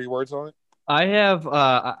with dirty words on it? I have.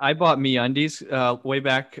 I bought MeUndies way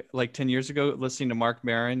back like 10 years ago, listening to Mark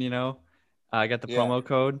Maron. You know, I got the promo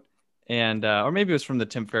code, and or maybe it was from the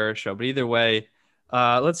Tim Ferriss show. But either way,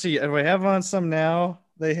 let's see. Do I have on some now?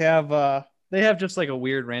 They have just like a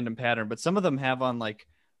weird random pattern, but some of them have on like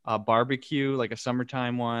a barbecue, like a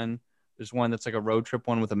summertime one. There's one that's like a road trip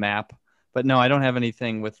one with a map. But no, I don't have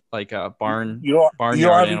anything with like a barnyard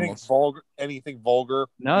animals. Anything vulgar?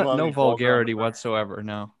 No vulgarity whatsoever.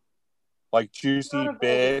 No. Like juicy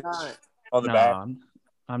bitch on the back.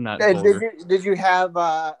 I'm not. Did you have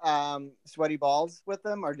sweaty balls with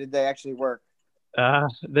them, or did they actually work?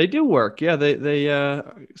 They do work. Yeah, they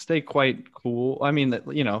stay quite cool. I mean,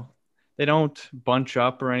 you know, they don't bunch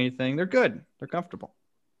up or anything. They're good. They're comfortable.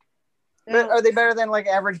 But are they better than like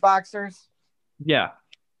average boxers? Yeah.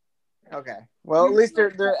 Okay. Well, at least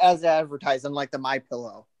they're as advertised, unlike the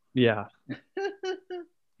MyPillow. Yeah.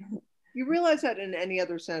 You realize that in any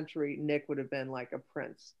other century, Nick would have been like a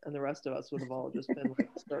prince, and the rest of us would have all just been like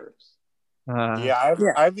serfs. I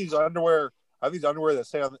have these underwear. That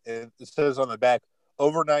it says on the back,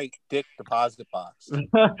 overnight dick deposit box.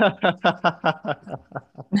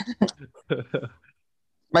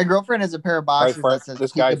 My girlfriend has a pair of boxers that says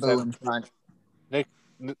this guy peekaboo in front. Nick,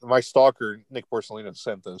 my stalker, Nick Porcelino,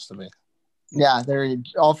 sent those to me. Yeah, they're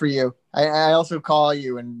all for you. I also call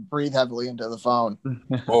you and breathe heavily into the phone.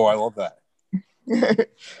 Oh, I love that.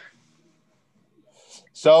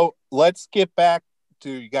 So let's get back to,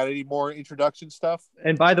 you got any more introduction stuff?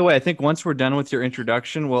 And by the way, I think once we're done with your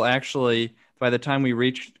introduction, we'll actually, by the time we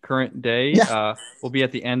reach current day, we'll be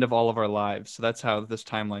at the end of all of our lives. So that's how this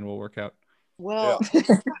timeline will work out. Well,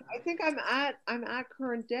 I think I'm at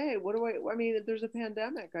current day. What do I mean, if there's a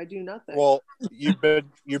pandemic, I do nothing. Well, you've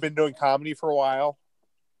been doing comedy for a while.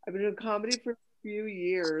 I've been doing comedy for a few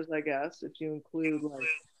years, I guess, if you include like,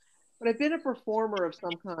 but I've been a performer of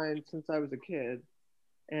some kind since I was a kid.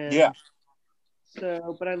 And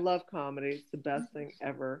so, but I love comedy. It's the best thing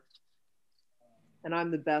ever. And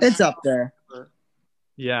I'm the best. It's up there. Ever.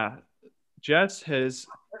 Yeah. Jess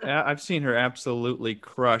I've seen her absolutely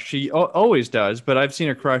crush. She always does, but I've seen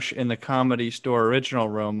her crush in the Comedy Store original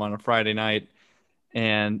room on a Friday night.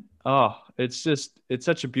 And, it's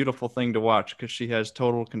such a beautiful thing to watch because she has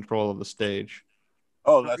total control of the stage.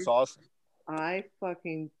 Oh, that's awesome. I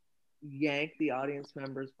fucking yank the audience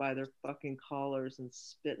members by their fucking collars and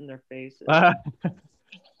spit in their faces.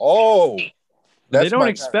 Oh, they don't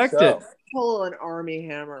expect it. Pull an army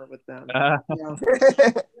hammer with them. I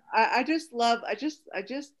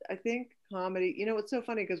think comedy, you know, it's so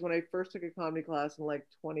funny because when I first took a comedy class in like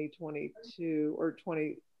 2022 or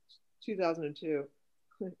 2002.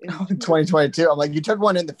 2022. I'm like, you took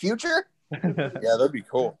one in the future? Yeah, that'd be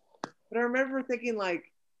cool. But I remember thinking like,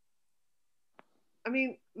 I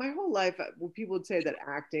mean, my whole life, people would say that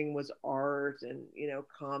acting was art and, you know,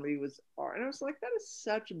 comedy was art. And I was like, that is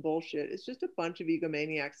such bullshit. It's just a bunch of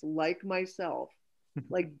egomaniacs like myself,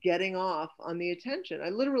 like getting off on the attention. I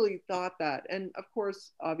literally thought that. And of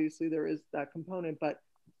course, obviously there is that component, but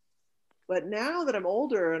now that I'm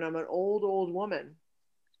older and I'm an old woman,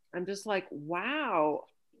 I'm just like, wow.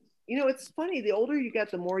 You know, it's funny. The older you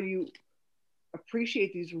get, the more you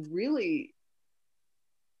appreciate these really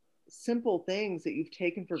simple things that you've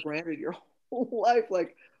taken for granted your whole life.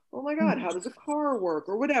 Like, oh my God, how does a car work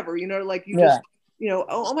or whatever, you know, like you just, you know,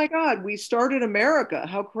 oh my God, we started America.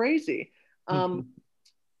 How crazy.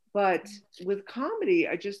 But with comedy,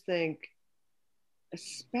 I just think,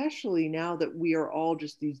 especially now that we are all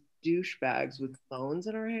just these douchebags with phones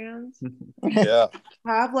in our hands Yeah.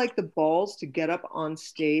 have like the balls to get up on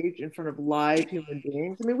stage in front of live human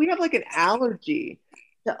beings. I mean, we have like an allergy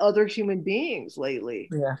to other human beings lately.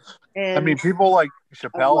 Yeah. And I mean, people like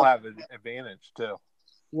Chappelle have an advantage too.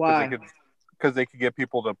 why? Because they could get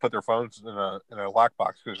people to put their phones in a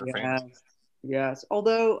lockbox because they're famous. Yes.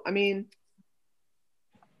 Although, I mean,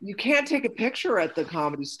 you can't take a picture at the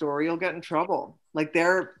Comedy Store. You'll get in trouble. Like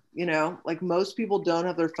like most people don't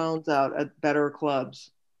have their phones out at better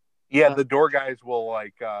clubs. Yeah, the door guys will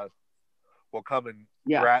will come and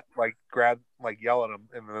yell at them,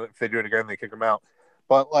 and then if they do it again, they kick them out.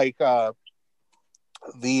 But like if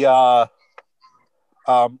you're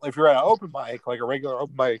at an open mic, like a regular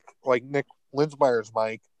open mic, like Nick Linsmeyer's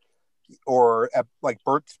mic, or at like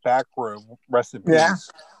Bert's back room, rest in peace,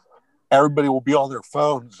 everybody will be on their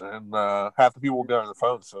phones, and half the people will be on their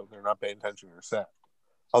phones, so they're not paying attention to your set.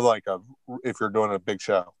 Unlike if you're doing a big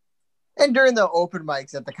show. And during the open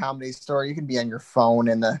mics at the Comedy Store, you can be on your phone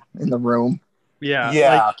in the room. Yeah.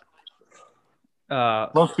 Yeah.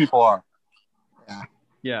 Most people are. Yeah.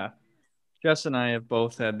 Yeah. Jess and I have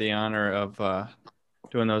both had the honor of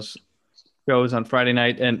doing those shows on Friday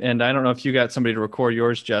night. And I don't know if you got somebody to record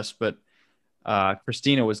yours, Jess, but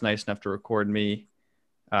Christina was nice enough to record me.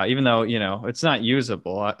 Even though, it's not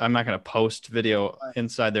usable. I'm not going to post video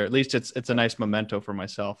inside there. At least it's a nice memento for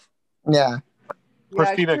myself. Yeah.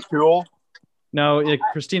 Christina Kuhl? No,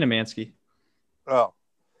 Christina Mansky. Oh.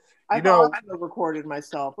 I've also recorded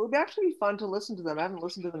myself. It would actually be fun to listen to them. I haven't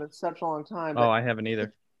listened to them in such a long time. Oh, I haven't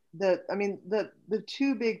either. The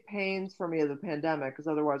two big pains for me of the pandemic, because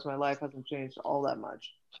otherwise my life hasn't changed all that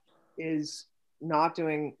much, is not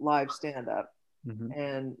doing live stand-up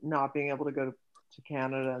and not being able to go to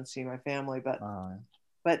Canada and see my family. But I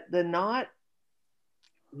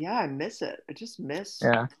miss it. I just miss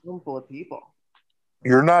a room full of people.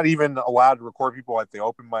 You're not even allowed to record people at the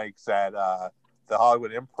open mics at the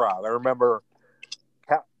Hollywood Improv. I remember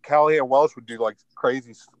Callie Welsh would do like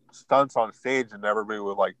crazy stunts on stage, and everybody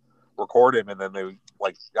would like record him, and then they would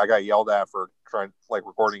I got yelled at for trying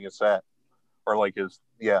recording his set or at the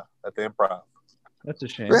Improv. That's a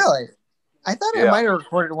shame. Really? I thought I might have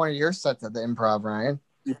recorded one of your sets at the Improv, Ryan.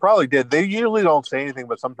 You probably did. They usually don't say anything,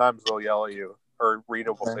 but sometimes they'll yell at you, or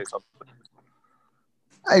Rita will say something.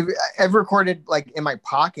 I've recorded in my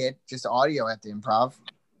pocket, just audio at the Improv.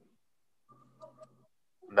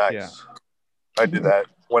 Nice. Yeah. I do that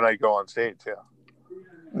when I go on stage.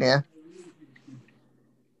 Yeah.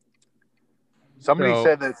 Somebody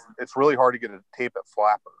said that it's really hard to get a tape at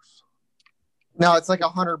Flappers. No, it's like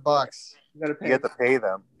 $100. You have to pay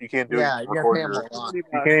them. You can't do it. You gotta pay them a lot. You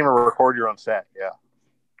can't even record your own set. Yeah.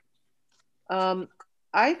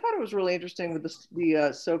 I thought it was really interesting with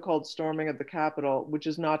the so-called storming of the Capitol, which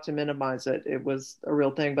is not to minimize it. It was a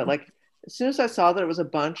real thing. But as soon as I saw that it was a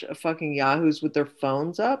bunch of fucking yahoos with their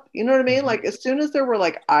phones up, you know what I mean? As soon as there were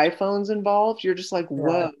iPhones involved, you're just like,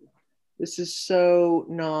 whoa, this is so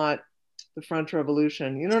not the French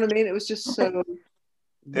Revolution. You know what I mean? It was just so...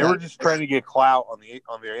 They were just trying to get clout on the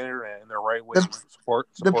internet, and their right wing support.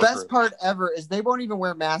 The best part ever is they won't even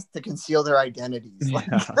wear masks to conceal their identities.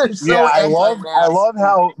 I love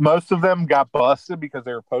how most of them got busted because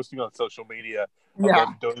they were posting on social media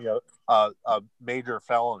about doing a major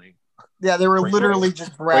felony. Yeah, they were literally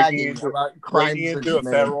just bragging about crimes into a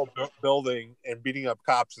federal building and beating up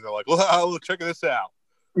cops, and they're like, "Well, check this out."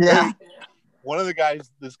 Yeah, one of the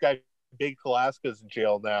guys, this guy, Big Alaska's in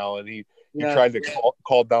jail now, and he tried to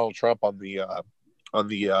call Donald Trump on the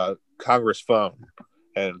Congress phone,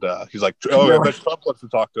 and he's like, "Oh, I bet Trump wants to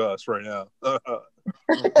talk to us right now."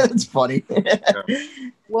 That's funny.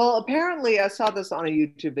 Well, apparently, I saw this on a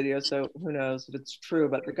YouTube video, so who knows if it's true.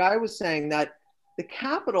 But the guy was saying that the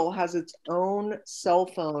Capitol has its own cell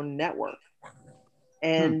phone network,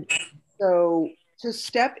 and so to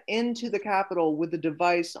step into the Capitol with a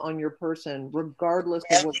device on your person, regardless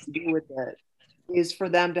of what you do with it, is for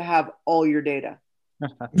them to have all your data.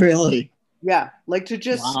 Really? Yeah. To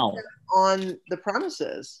just on the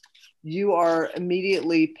premises, you are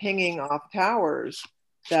immediately pinging off towers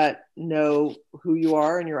that know who you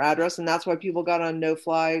are and your address. And that's why people got on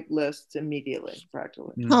no-fly lists immediately,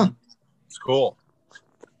 practically. Huh. It's cool.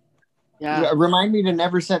 Yeah. Remind me to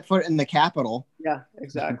never set foot in the Capitol. Yeah,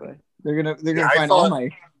 exactly. They're gonna find all my...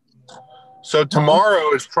 So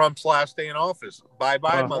tomorrow is Trump's last day in office.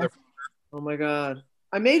 Bye-bye, motherfucker. Oh my God.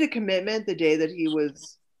 I made a commitment the day that he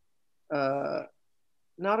was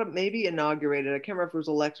maybe inaugurated. I can't remember if it was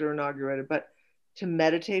elected or inaugurated, but to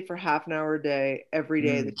meditate for half an hour a day every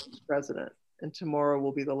day that he's president. And tomorrow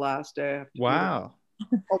will be the last day I have to do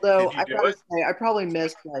it. Although I gotta say, I probably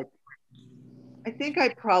missed I think I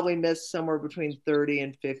probably missed somewhere between 30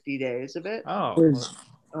 and 50 days of it. Oh.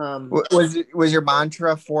 Was your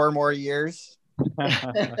mantra 4 more years?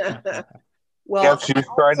 Well, Yeah, she's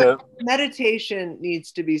trying to. meditation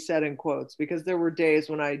needs to be said in quotes because there were days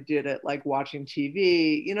when I did it like watching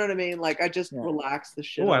TV. You know what I mean? Like I just relaxed the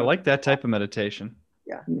shit. Oh, I like that type of meditation.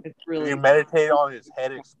 Yeah, it's Do really. you meditate on his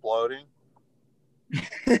head exploding?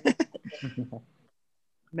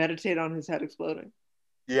 Meditate on his head exploding.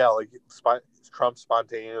 Yeah, like Trump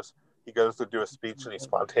spontaneous. He goes to do a speech and he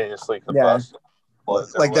spontaneously combusts.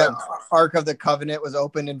 Like the Ark of the Covenant was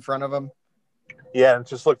opened in front of him. Yeah, and it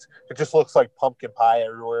just looks like pumpkin pie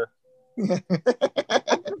everywhere. I'm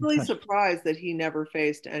really surprised that he never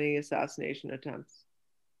faced any assassination attempts.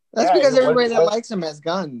 That's because everybody that likes him has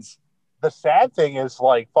guns. The sad thing is,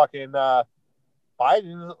 like, fucking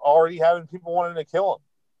Biden's already having people wanting to kill him.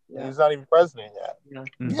 Yeah. He's not even president yet.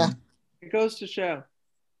 Yeah. It goes to show.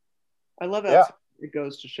 I love that. Yeah. It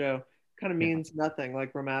goes to show. Kind of means nothing,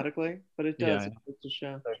 like grammatically, but it does. It goes to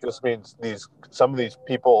show. It just means some of these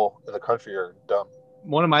people in the country are dumb.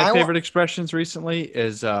 One of my favorite expressions recently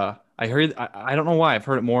is I don't know why I've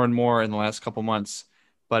heard it more and more in the last couple months,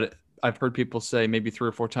 but I've heard people say maybe 3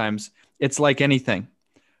 or 4 times, it's like anything.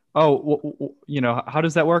 Oh, how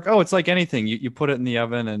does that work? Oh, it's like anything. You put it in the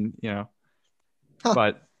oven and,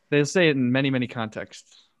 but they say it in many, many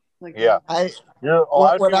contexts. Like,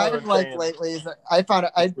 what I've liked lately is I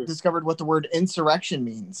discovered what the word insurrection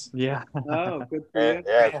means. Yeah. Oh, good for you.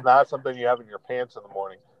 Yeah, it's not something you have in your pants in the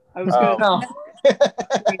morning. I was going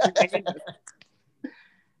to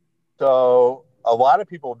So a lot of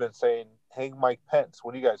people have been saying, hang Mike Pence.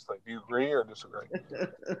 What do you guys think? Do you agree or disagree?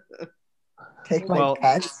 Take Mike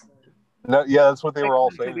Pence? No, yeah, that's what they were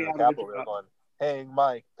all saying in the Capitol. They were going, hang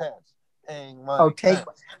Mike Pence. I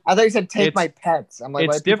thought you said take my pets. I'm like,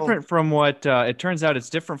 it's different from what it turns out. It's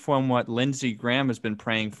different from what Lindsey Graham has been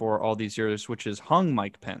praying for all these years, which is hung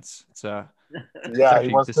Mike Pence. It's he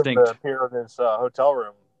wants him to appear in his hotel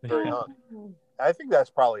room very hung. I think that's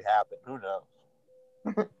probably happened. Who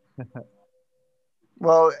knows?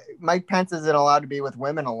 Well, Mike Pence isn't allowed to be with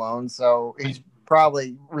women alone, so he's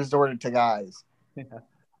probably resorted to guys.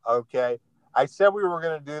 Okay, I said we were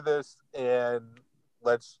going to do this, and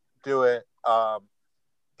let's do it.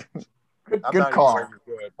 Good call.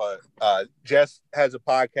 Do it, but Jess has a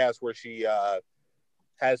podcast where she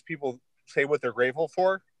has people say what they're grateful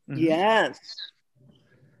for. Yes.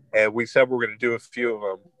 And we said we're going to do a few of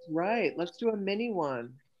them. Right. Let's do a mini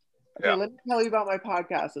one. Okay, let me tell you about my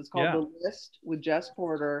podcast. It's called The List with Jess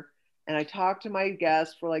Porter. And I talk to my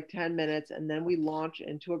guests for like 10 minutes, and then we launch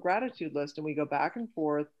into a gratitude list, and we go back and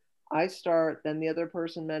forth. I start, then the other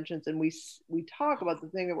person mentions, and we talk about the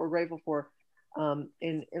thing that we're grateful for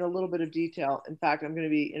in a little bit of detail. In fact, I'm going to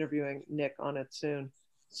be interviewing Nick on it soon.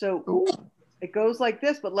 So it goes like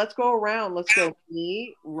this, but let's go around. Let's go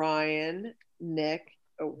me, Ryan, Nick.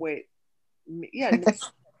 Oh, wait. Nick.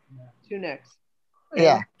 2 Nicks.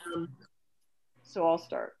 Yeah. So I'll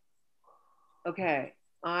start. Okay.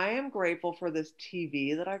 I am grateful for this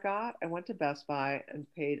TV that I got. I went to Best Buy and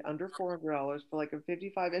paid under $400 for like a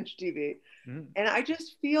 55-inch TV. And I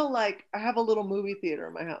just feel like I have a little movie theater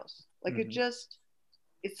in my house. Like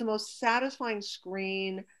it's the most satisfying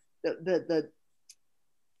screen. The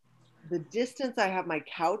distance I have my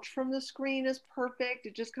couch from the screen is perfect.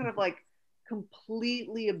 It just kind of like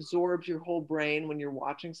completely absorbs your whole brain when you're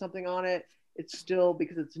watching something on it. It's still,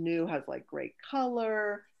 because it's new, has like great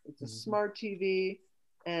color. It's a smart TV.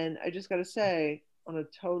 And I just got to say, on a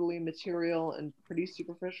totally material and pretty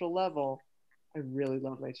superficial level, I really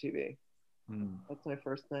love my TV. That's my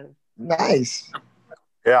first thing. Nice.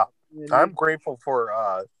 Yeah. I'm grateful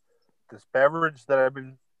for this beverage that I've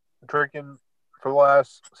been drinking for the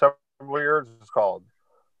last several years. It's called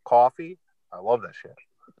coffee. I love that shit.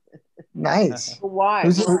 Nice. Why?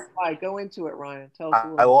 Why? Go into it, Ryan. Tell us.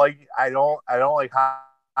 I don't like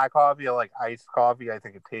hot coffee. I like iced coffee. I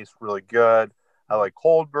think it tastes really good. I like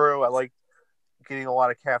cold brew. I like getting a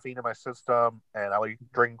lot of caffeine in my system, and I like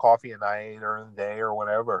drinking coffee at night or in the day or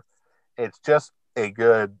whatever. It's just a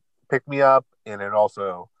good pick me up, and it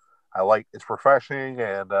also it's refreshing,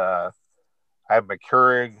 and I have my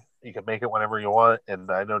Keurig. You can make it whenever you want,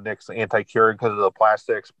 and I know Nick's anti-Keurig because of the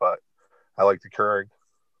plastics, but I like the Keurig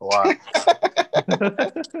a lot.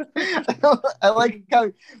 I like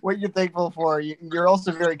what you're thankful for. You're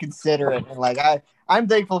also very considerate, and like I'm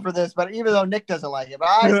thankful for this, but even though Nick doesn't like it, but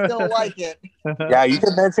I still like it. Yeah, you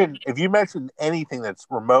can mention, if you mention anything that's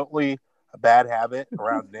remotely a bad habit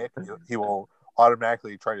around Nick, he will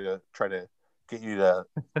automatically try to get you to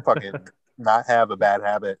fucking not have a bad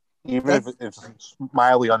habit even if it's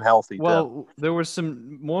mildly unhealthy. Well, there's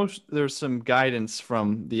some guidance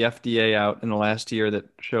from the FDA out in the last year that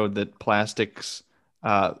showed that plastics,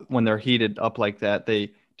 when they're heated up like that,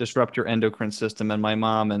 they disrupt your endocrine system. And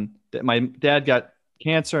my dad got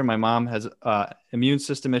cancer, and my mom has immune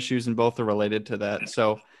system issues, and both are related to that.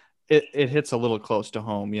 So it hits a little close to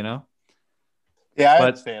home, you know? Yeah, I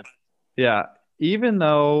understand. Yeah, even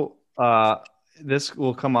though this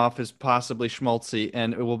will come off as possibly schmaltzy,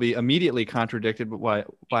 and it will be immediately contradicted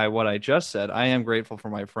by what I just said, I am grateful for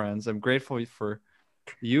my friends. I'm grateful for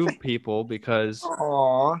you people because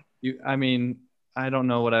I mean, I don't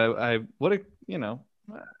know what I would have,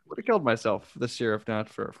 would have killed myself this year if not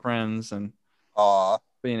for friends and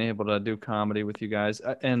being able to do comedy with you guys,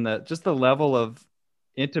 and just the level of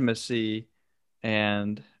intimacy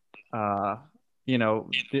and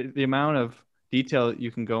the amount of detail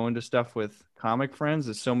you can go into stuff with comic friends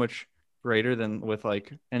is so much greater than with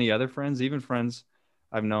like any other friends, even friends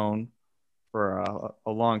I've known for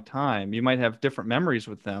a long time. You might have different memories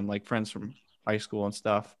with them, like friends from high school and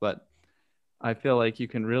stuff, but I feel like you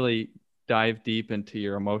can really dive deep into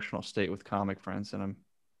your emotional state with comic friends, and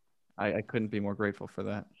I couldn't be more grateful for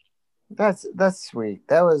that. That's sweet.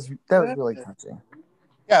 That was really touching.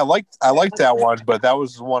 Yeah, I liked that one, but that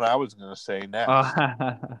was the one I was going to say next.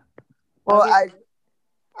 Well,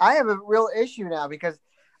 I have a real issue now because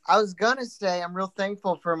I was going to say I'm real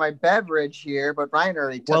thankful for my beverage here, but Ryan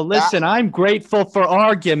already took Well, listen, I'm grateful for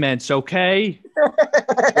arguments, okay?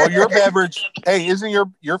 Well, your beverage, hey, isn't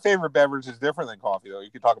your favorite beverage is different than coffee, though?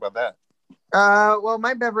 You could talk about that. Well,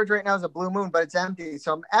 my beverage right now is a Blue Moon, but it's empty,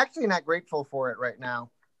 so I'm actually not grateful for it right now.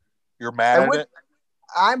 You're mad at it?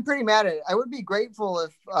 I'm pretty mad at it. I would be grateful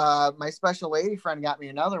if my special lady friend got me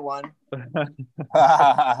another one. Is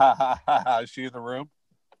she in the room?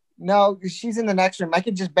 No, she's in the next room. I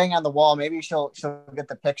could just bang on the wall. Maybe she'll get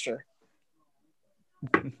the picture.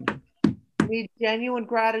 We need genuine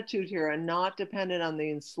gratitude here and not dependent on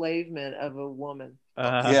the enslavement of a woman.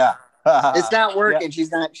 Yeah. It's not working.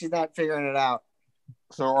 Yeah. She's not figuring it out.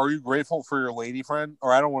 So are you grateful for your lady friend?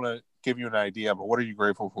 Or I don't want to give you an idea, but what are you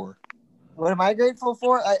grateful for? What am I grateful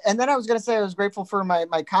for? And then I was going to say I was grateful for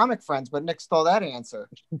my comic friends, but Nick stole that answer.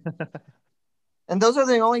 And those are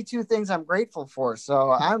the only two things I'm grateful for.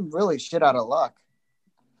 So I'm really shit out of luck.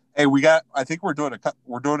 Hey, I think we're doing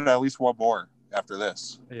at least one more after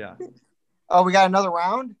this. Yeah. Oh, we got another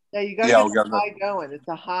round? Yeah, you got to get the high going. It's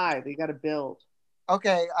a high that you got to build.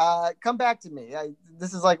 Okay, come back to me.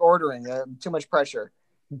 This is like ordering. Too much pressure.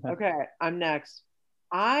 Okay, I'm next.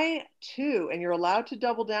 I too, and you're allowed to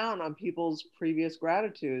double down on people's previous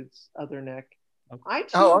gratitudes, other Nick. Okay. I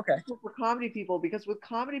too okay. For comedy people, because with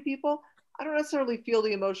comedy people, I don't necessarily feel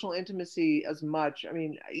the emotional intimacy as much. I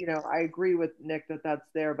mean, I agree with Nick that that's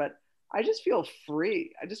there, but I just feel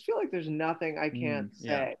free. I just feel like there's nothing I can't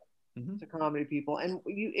say to comedy people. And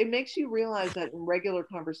it makes you realize that in regular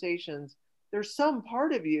conversations, there's some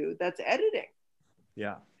part of you that's editing.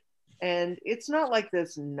 Yeah. And it's not like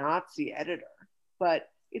this Nazi editor, but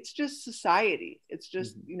it's just society. It's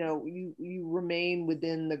just, you remain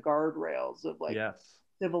within the guardrails of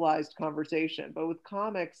civilized conversation. But with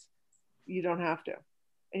comics, you don't have to.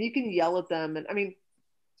 And you can yell at them. And I mean,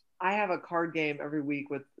 I have a card game every week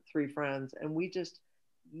with 3 friends, and we just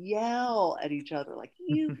yell at each other like,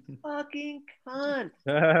 you fucking cunt.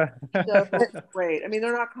 So it's great. I mean,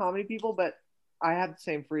 they're not comedy people, but I have the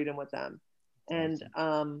same freedom with them. And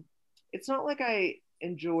it's not like I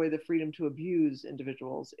enjoy the freedom to abuse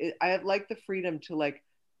individuals. I like the freedom to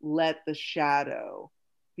let the shadow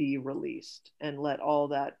be released and let all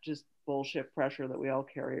that just bullshit pressure that we all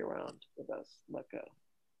carry around with us let go.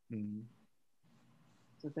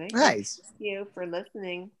 So thank you for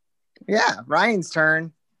listening. Yeah, Ryan's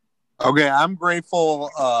turn. Okay, I'm grateful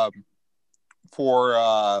for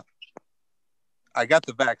I got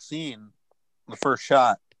the vaccine, the first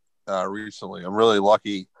shot recently. I'm really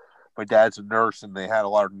lucky. My dad's a nurse, and they had a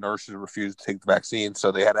lot of nurses refuse to take the vaccine,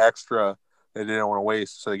 so they had extra they didn't want to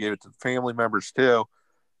waste, so they gave it to the family members too.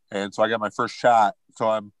 And so I got my first shot. So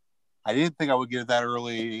I didn't think I would get it that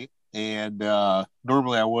early, and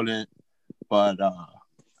normally I wouldn't, but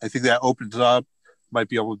I think that opens up. Might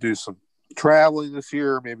be able to do some traveling this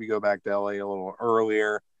year, maybe go back to LA a little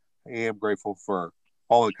earlier. I am grateful for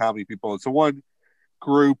all the comedy people. It's the one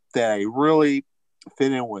group that I really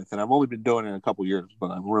fit in with, and I've only been doing it a couple years,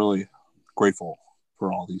 but I'm really grateful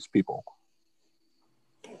for all these people,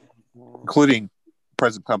 including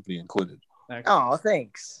present company included. Oh,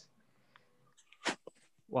 thanks.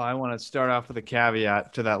 Well, I want to start off with a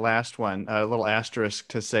caveat to that last one, a little asterisk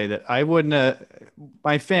to say that I wouldn't.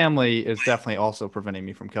 My family is definitely also preventing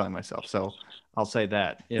me from killing myself, so I'll say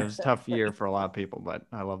that. It was a tough year for a lot of people, but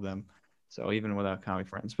I love them. So even without Comedy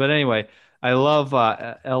Friends. But anyway, I love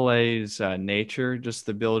LA's nature, just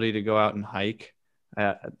the ability to go out and hike.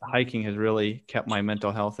 Hiking has really kept my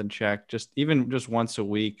mental health in check. Just once a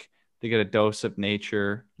week to get a dose of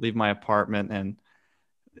nature, leave my apartment and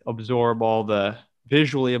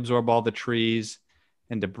visually absorb all the trees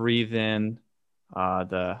and to breathe in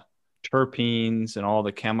the terpenes and all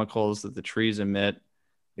the chemicals that the trees emit.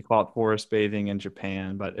 They call it forest bathing in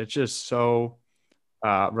Japan, but it's just so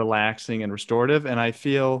relaxing and restorative. And I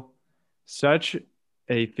feel such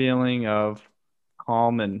a feeling of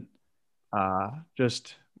calm and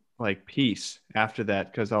just like peace after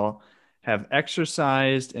that, because I'll have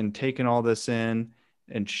exercised and taken all this in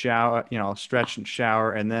and shower, I'll stretch and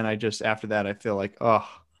shower. And then after that, I feel like, oh,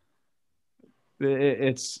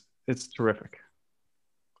 it's terrific.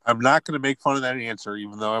 I'm not going to make fun of that answer,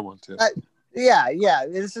 even though I want to. Yeah.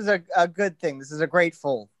 This is a good thing. This is a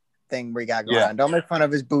grateful thing we got going on. Don't make fun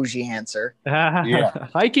of his bougie answer. Yeah.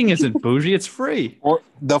 Hiking isn't bougie. It's free. Or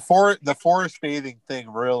the forest bathing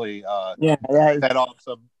thing really set off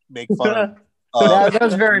some make fun of. That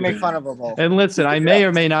was very make fun of them all. And listen, I may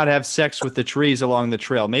or may not have sex with the trees along the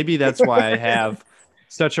trail. Maybe that's why I have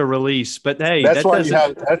such a release. But hey, that's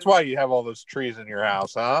why you have all those trees in your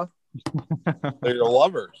house, huh? They're your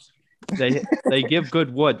lovers. They give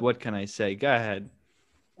good wood. What can I say? Go ahead.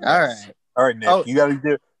 All right, Nick. You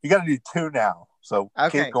got to do 2 now. So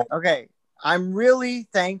okay. I'm really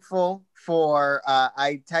thankful for.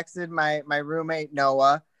 I texted my roommate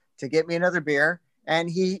Noah to get me another beer, and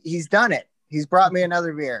he's done it. He's brought me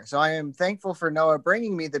another beer. So I am thankful for Noah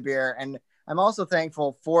bringing me the beer, and I'm also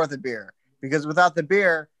thankful for the beer, because without the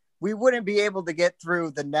beer, we wouldn't be able to get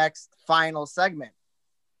through the next final segment.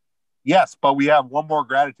 Yes, but we have one more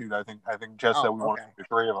gratitude. I think Jess said we want to do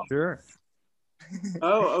 3 of them. Sure.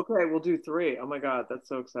 Oh, okay. We'll do 3. Oh my God, that's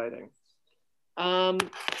so exciting. I'm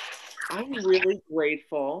really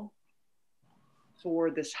grateful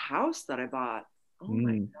for this house that I bought. Oh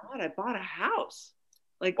my God, I bought a house.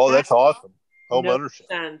 That's awesome. Home ownership.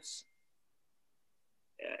 Sense.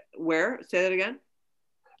 Where? Say that again.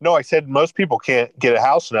 No, I said most people can't get a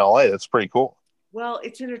house in LA. That's pretty cool. Well,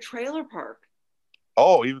 it's in a trailer park.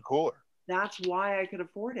 Oh, even cooler. That's why I could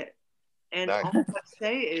afford it. And nice. All I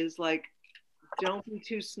say is, don't be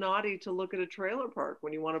too snotty to look at a trailer park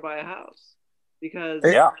when you want to buy a house, because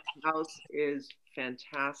the house is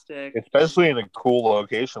fantastic. Especially in a cool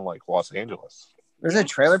location like Los Angeles. There's a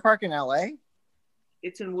trailer park in LA?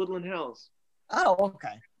 It's in Woodland Hills. Oh,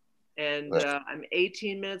 okay. And I'm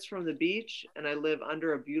 18 minutes from the beach, and I live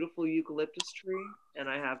under a beautiful eucalyptus tree, and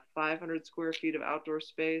I have 500 square feet of outdoor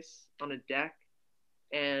space on a deck,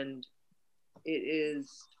 and it is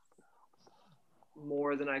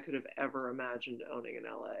more than I could have ever imagined owning in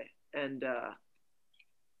LA. And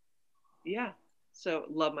so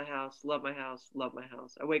love my house, love my house, love my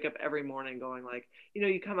house. I wake up every morning going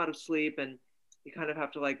you come out of sleep and you kind of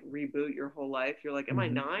have to reboot your whole life. You're like, am I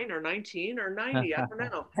 9 or 19 or 90? I don't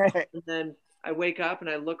know. And then I wake up and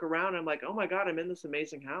I look around and I'm like, oh my God, I'm in this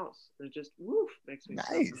amazing house. And it just makes me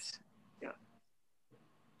nice. Yeah.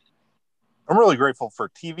 I'm really grateful for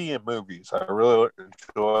TV and movies. I really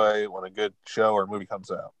enjoy when a good show or movie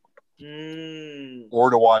comes out. Or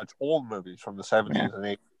to watch old movies from the 70s and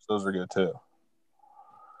 80s. Those are good too.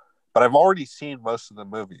 But I've already seen most of the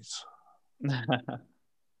movies.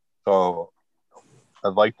 So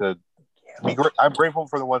I'd like to I'm grateful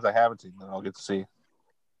for the ones I haven't seen that I'll get to see.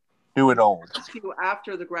 New and old. I'll ask you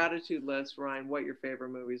after the gratitude list, Ryan, what your favorite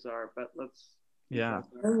movies are, but let's. Yeah.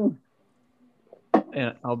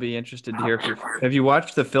 And I'll be interested to hear have you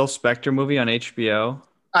watched the Phil Spector movie on HBO?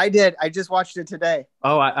 I did. I just watched it today.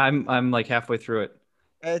 Oh, I'm halfway through it.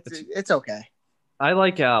 It's okay. I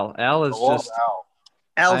like Al. Al's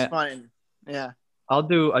fine. Yeah. I'll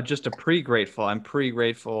do just a pre-grateful. I'm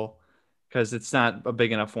pre-grateful because it's not a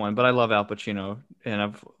big enough one, but I love Al Pacino,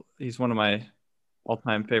 and he's one of my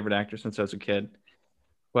all-time favorite actors since I was a kid.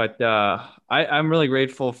 But I'm really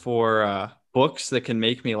grateful for books that can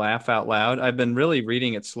make me laugh out loud. I've been really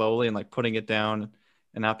reading it slowly and putting it down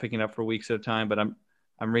and not picking it up for weeks at a time. But I'm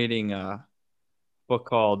reading a book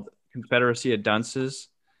called Confederacy of Dunces.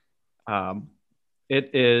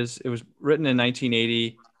 It was written in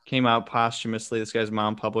 1980, came out posthumously. This guy's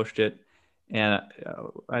mom published it. And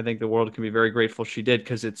I think the world can be very grateful she did,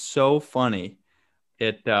 because it's so funny.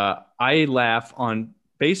 I laugh on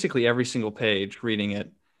basically every single page reading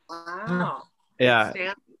it. Wow. Yeah. It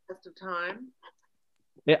stands the test of time.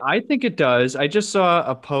 Yeah, I think it does. I just saw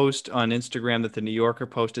a post on Instagram that the New Yorker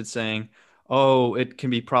posted saying, oh, it can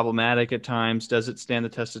be problematic at times. Does it stand the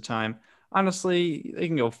test of time? honestly, they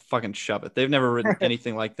can go fucking shove it. They've never written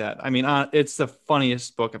anything like that. I mean, it's the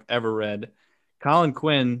funniest book I've ever read. Colin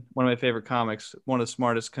Quinn, one of my favorite comics, one of the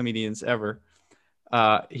smartest comedians ever.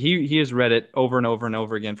 He has read it over and over and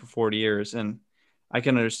over again for 40 years, and I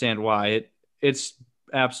can understand why. It's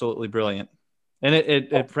absolutely brilliant, and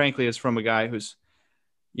it frankly is from a guy who's,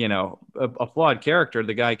 you know, a flawed character.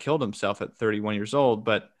 The guy killed himself at 31 years old,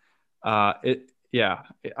 but I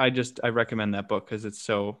recommend that book because it's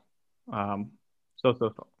so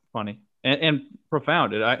funny and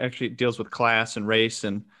profound. It actually deals with class and race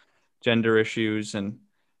and gender issues, and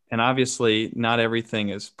obviously not everything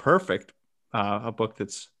is perfect. A book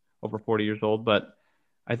that's over 40 years old, but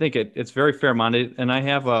I think it's very fair-minded. And I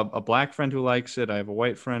have a black friend who likes it. I have a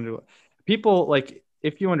white friend who people like.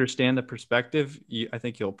 If you understand the perspective, I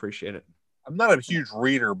think you'll appreciate it. I'm not a huge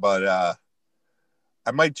reader, but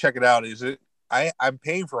I might check it out. I'm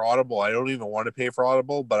paying for Audible. I don't even want to pay for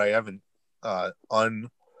Audible, but I haven't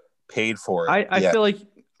unpaid for it. I feel like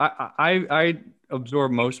I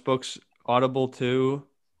absorb most books Audible too,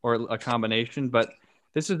 or a combination, but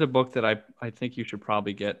this is a book that I think you should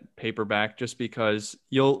probably get paperback just because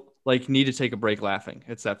you'll like need to take a break laughing.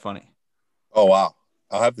 It's that funny. Oh, wow.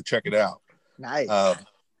 I'll have to check it out. Nice.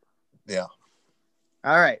 Yeah.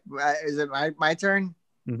 All right. Is it my turn?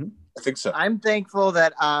 Mm-hmm. I think so. I'm thankful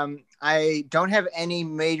that I don't have any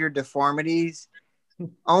major deformities.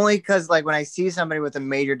 Only because like when I see somebody with a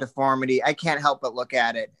major deformity, I can't help but look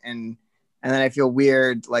at it, and then I feel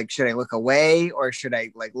weird. Like, should I look away or should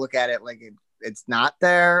I like look at it like it's not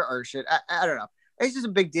there, or should I don't know. It's just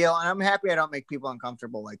a big deal, and I'm happy I don't make people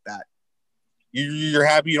uncomfortable like that. You're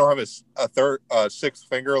happy you don't have a sixth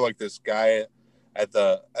finger like this guy at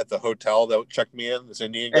the hotel that checked me in, this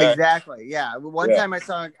Indian guy. Exactly. Yeah. One time I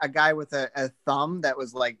saw a guy with a thumb that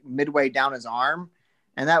was like midway down his arm,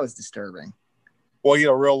 and that was disturbing. Well, you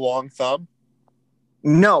had a real long thumb?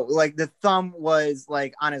 No, like the thumb was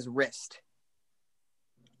like on his wrist.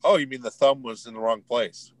 Oh, you mean the thumb was in the wrong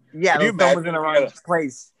place? Yeah, the thumb was in the wrong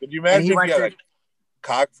place. Could you imagine if you had a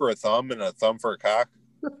cock for a thumb and a thumb for a cock?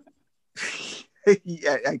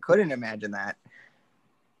 Yeah, I couldn't imagine that.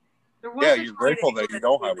 Yeah, you're grateful that you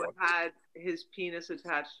don't have one. Had his penis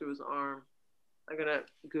attached to his arm. I'm gonna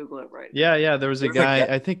Google it right now. Yeah. There was a guy.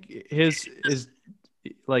 I think his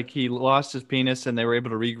like he lost his penis and they were able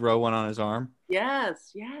to regrow one on his arm.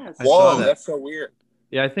 Yes. Whoa, that's so weird.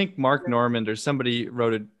 Yeah, I think Mark Normand or somebody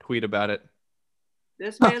wrote a tweet about it.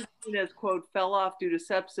 This man's penis, quote, fell off due to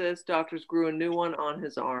sepsis. Doctors grew a new one on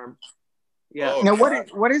his arm. Yeah. Now,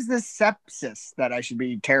 what is this sepsis that I should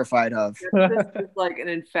be terrified of? It's like an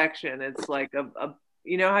infection. It's like a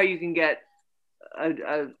you know how you can get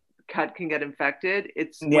a cut can get infected?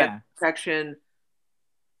 It's when infection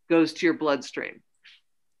goes to your bloodstream.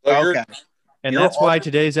 Okay. And that's why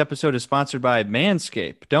today's episode is sponsored by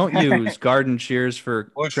Manscaped. Don't use garden shears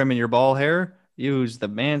for trimming your ball hair. Use the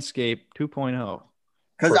Manscaped 2.0.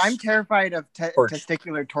 Because I'm terrified of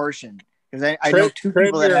testicular torsion. Because I know two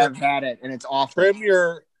people that have had it, and it's awful. Trim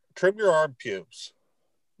your arm pubes.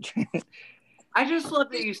 I just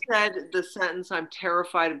love that you said the sentence, I'm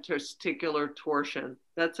terrified of testicular torsion.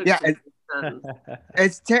 That's a good sentence.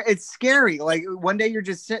 It's scary. Like one day you're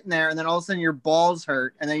just sitting there, and then all of a sudden your balls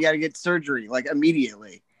hurt, and then you got to get surgery, like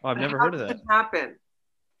immediately. Oh, I've never heard of that. How does it happen?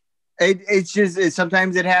 It's just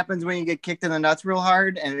sometimes it happens when you get kicked in the nuts real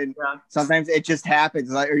hard, and sometimes it just happens.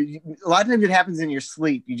 Like a lot of times it happens in your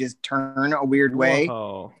sleep. You just turn a weird way.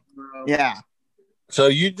 Whoa. Yeah. So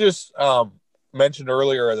you just mentioned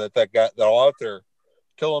earlier that guy, that author,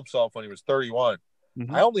 killed himself when he was 31.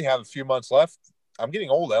 Mm-hmm. I only have a few months left. I'm getting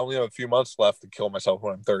old. I only have a few months left to kill myself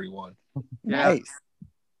when I'm 31. Nice.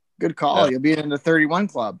 Good call. Yeah. You'll be in the 31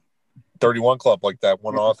 club. 31 club, like that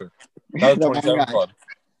one author. Not the 27 club.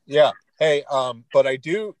 Yeah. Hey, but I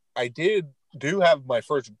did have my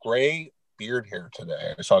first gray beard hair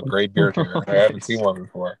today. I saw a gray beard hair. I haven't seen one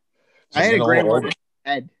before. So I had a gray one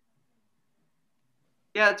head.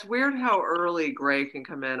 Yeah, it's weird how early gray can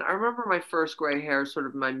come in. I remember my first gray hair sort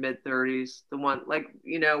of in my mid-30s, the one like,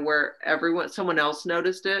 where someone else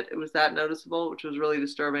noticed it. It was that noticeable, which was really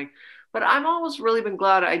disturbing. But I've always really been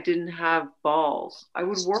glad I didn't have balls. I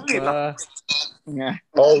would worry about Yeah.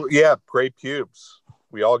 Oh, yeah, gray pubes.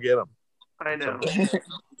 We all get them. I know.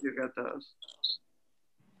 You got those.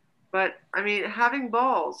 But, I mean, having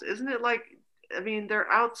balls, isn't it like,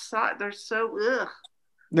 they're outside. They're so, ugh.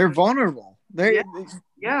 They're vulnerable. They're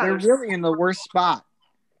really in the worst spot.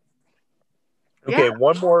 Okay,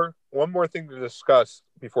 one more thing to discuss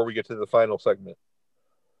before we get to the final segment.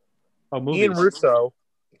 Ian Russo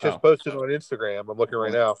just posted on Instagram. I'm looking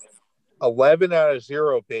right now. 11 out of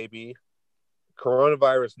 0, baby.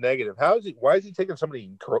 coronavirus negative. Why is he taking so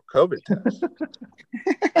many COVID tests?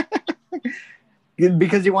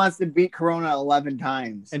 Because he wants to beat Corona 11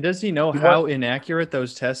 times. And does he know how inaccurate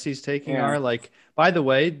those tests he's taking are? Like, by the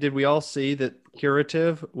way, did we all see that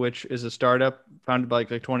Curative, which is a startup founded by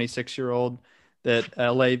like a 26-year-old, that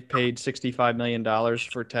LA paid $65 million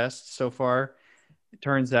for tests so far? It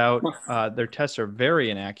turns out their tests are very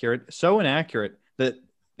inaccurate, so inaccurate that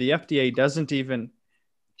the FDA doesn't even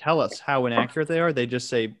tell us how inaccurate they are. They just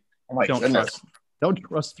say, don't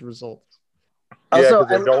trust the results. Yeah,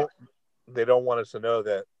 because they don't want us to know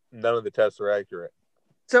that none of the tests are accurate.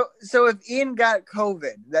 So if Ian got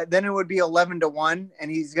COVID, then it would be 11-1, and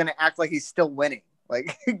he's going to act like he's still winning.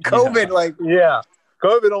 Like COVID,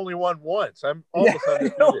 COVID only won once. I'm almost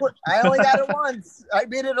undefeated. I only got it once. I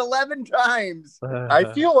beat it 11 times.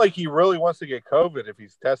 I feel like he really wants to get COVID if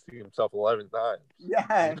he's testing himself 11 times.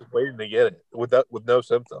 Yeah, he's just waiting to get it with no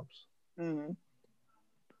symptoms. Mm-hmm.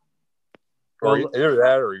 Or either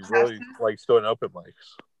that, or he really likes doing open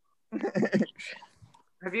mics.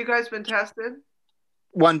 Have you guys been tested?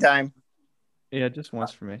 One time. Yeah, just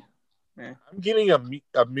once for me. Yeah. I'm getting a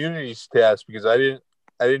immunities test because I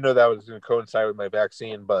didn't know that was going to coincide with my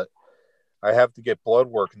vaccine, but I have to get blood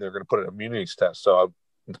work and they're going to put an immunities test. So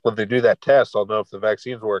when they do that test, I'll know if the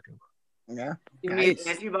vaccine's working. Yeah. You need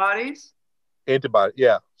antibodies?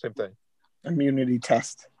 Yeah, same thing. Immunity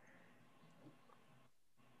test.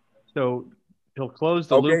 So he'll close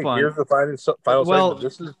the loop on. Here's the final segment.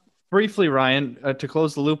 This is briefly, Ryan, to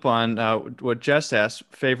close the loop on what Jess asked,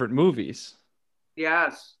 favorite movies.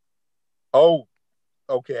 Yes. Oh,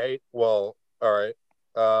 okay. Well, all right.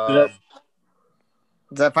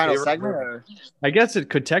 Is that final segment? Or? I guess it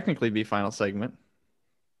could technically be final segment.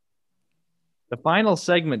 The final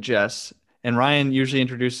segment, Jess, and Ryan usually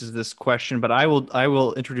introduces this question, but I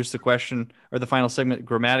will introduce the question or the final segment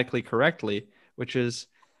grammatically correctly, which is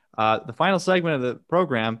the final segment of the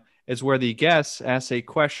program is where the guest asks a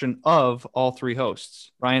question of all three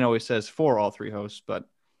hosts. Ryan always says for all three hosts, but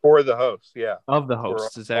for the host, yeah. Of the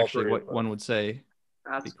hosts is actually what one would say.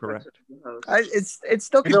 That's be correct. It's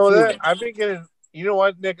still confusing. You know that I've been getting. You know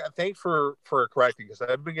what, Nick? Thanks for correcting because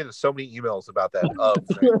I've been getting so many emails about that.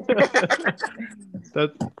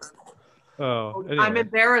 Anyway. I'm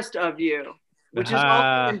embarrassed of you, which is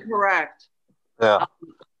also incorrect. Yeah.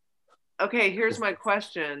 Okay, here's my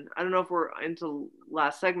question. I don't know if we're into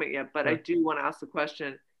last segment yet, but I do want to ask the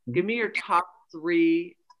question. Give me your top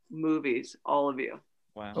 3 movies, all of you.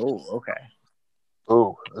 Wow. Oh, okay.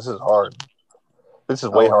 Oh, this is hard. This is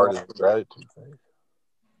way harder than the gratitude thing.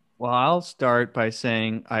 Well, I'll start by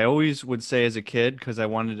saying I always would say as a kid, because I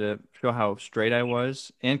wanted to show how straight I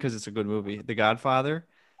was, and because it's a good movie, The Godfather.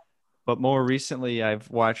 But more recently, I've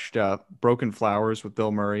watched Broken Flowers with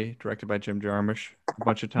Bill Murray, directed by Jim Jarmusch, a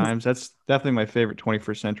bunch of times. That's definitely my favorite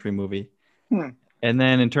 21st century movie. And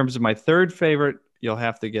then in terms of my third favorite, you'll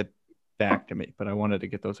have to get back to me, but I wanted to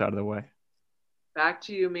get those out of the way. Back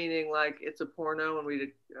to you meaning like it's a porno and we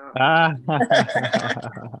did.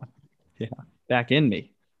 Yeah, back in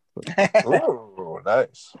me. Ooh,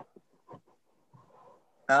 nice.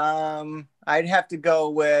 I'd have to go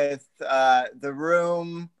with The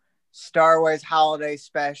Room, Star Wars Holiday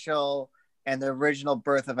Special, and the original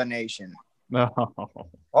Birth of a Nation.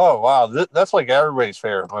 Oh wow, that's like everybody's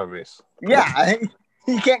favorite movies. Yeah,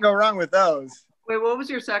 you can't go wrong with those. Wait, what was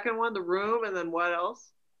your second one? The Room, and then what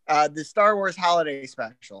else? The Star Wars Holiday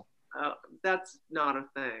Special. That's not a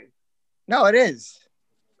thing. No, it is.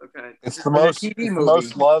 Okay. It's the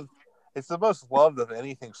most loved. It's the most loved of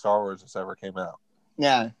anything Star Wars that's ever came out.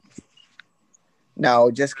 Yeah.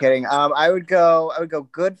 No, just kidding. I would go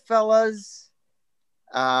Goodfellas,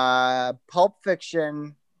 Pulp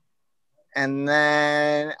Fiction, and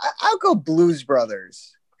then I'll go Blues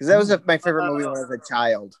Brothers because that was my favorite movie when I was a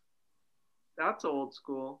child. That's old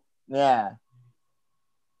school. Yeah.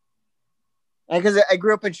 And because I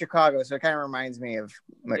grew up in Chicago, so it kind of reminds me of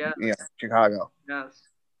Chicago. Yes.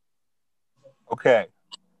 Okay.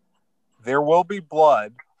 There Will Be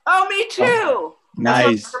Blood. Oh, me too.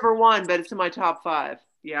 Nice. That's number 1, but it's in my top 5.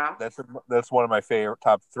 Yeah. That's one of my favorite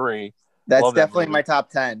top 3. That's definitely my top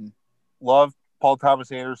 10. Love Paul Thomas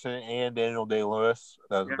Anderson and Daniel Day-Lewis.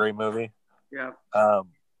 That was a great movie. Yeah.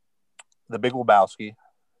 The Big Lebowski.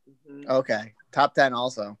 Mm-hmm. Okay. Top 10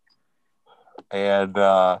 also. And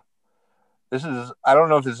this is, I don't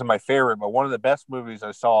know if this is my favorite, but one of the best movies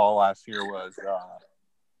I saw last year was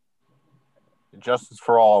Justice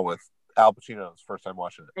for All with Al Pacino. It was the first time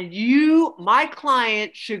watching it. And my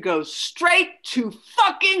client, should go straight to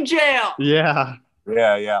fucking jail. Yeah.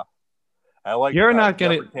 Yeah. I like. You're not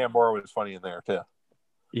gonna. Tambor was funny in there too.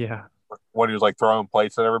 Yeah. When he was like throwing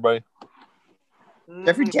plates at everybody.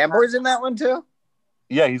 Jeffrey Tambor's in that one too?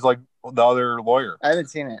 Yeah, he's like the other lawyer. I haven't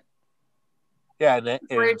seen it. Yeah, and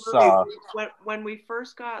it's when we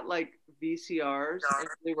first got like VCRs, and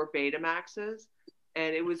they were Betamaxes,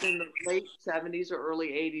 and it was in the late 70s or early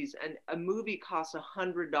 80s, and a movie cost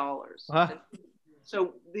 $100.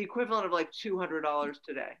 So the equivalent of like $200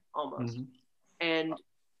 today, almost. Mm-hmm. And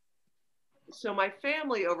so my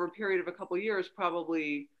family, over a period of a couple of years,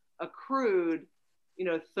 probably accrued,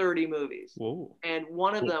 30 movies. Whoa. And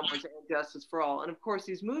one of them was Justice for All. And of course,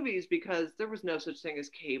 these movies, because there was no such thing as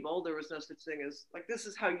cable, there was no such thing as, like, this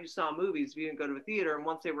is how you saw movies if you didn't go to a theater. And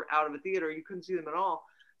once they were out of a theater, you couldn't see them at all.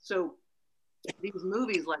 So these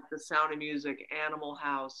movies like The Sound of Music, Animal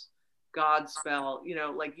House, Godspell,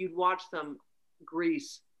 like you'd watch them,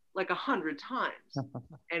 Grease, like 100 times.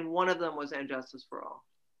 And one of them was And Justice for All.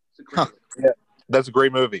 It's a great movie. Yeah, that's a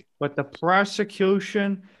great movie. But the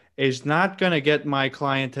prosecution is not going to get my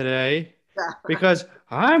client today because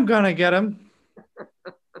I'm going to get him.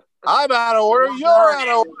 I'm out of order. You're out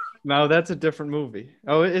of order. No, that's a different movie.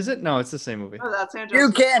 Oh, is it? No, it's the same movie. Oh, that's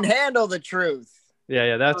You Can't Handle the Truth.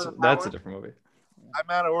 Yeah, that's a different movie. I'm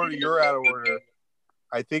out of order. You're out of order.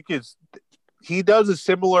 I think he does a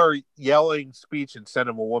similar yelling speech in Scent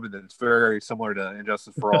of a Woman that's very similar to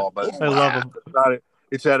Injustice for All, but I love him.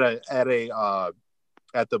 It's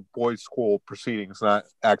at the boys' school proceedings, not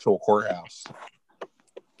actual courthouse.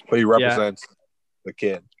 But he represents the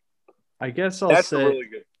kid. I guess that's a really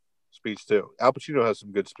good speech too. Al Pacino has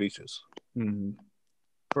some good speeches. Mm-hmm.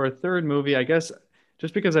 For a third movie, I guess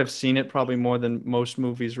just because I've seen it probably more than most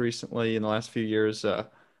movies recently in the last few years, A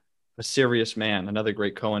Serious Man, another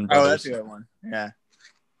great Coen brothers. Oh, that's a good one. Yeah.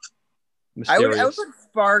 I would put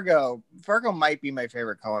Fargo. Fargo might be my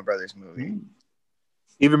favorite Coen brothers movie.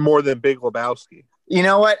 Even more than Big Lebowski. You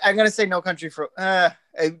know what? I'm gonna say No Country for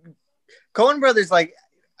Coen brothers. Like,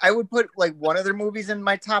 I would put like one of their movies in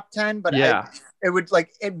my top 10, but it would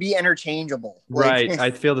it'd be interchangeable. Right. Like,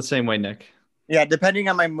 I feel the same way, Nick. Yeah, depending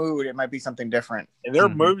on my mood, it might be something different. And their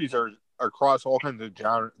movies are across all kinds of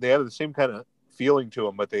genres. They have the same kind of feeling to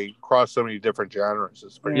them, but they cross so many different genres.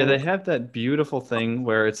 They have that beautiful thing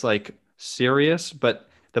where it's like serious, but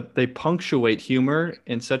they punctuate humor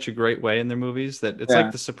in such a great way in their movies that it's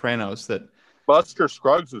like The Sopranos. That Buster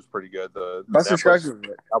Scruggs was pretty good. The Buster Scruggs was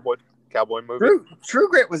good. Cowboy movie. True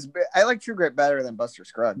Grit was. I like True Grit better than Buster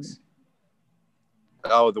Scruggs.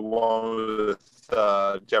 Oh, the one with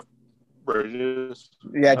Jeff Bridges.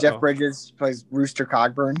 Yeah, Jeff Bridges plays Rooster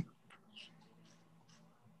Cogburn.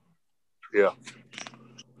 Yeah.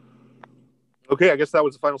 Okay, I guess that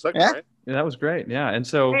was the final segment, right? Yeah, that was great. Yeah, and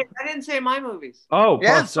so I didn't say my movies. Oh,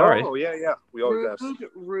 yeah. Sorry. Oh, yeah. We always ask.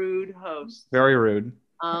 Rude host. Very rude.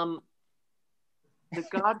 The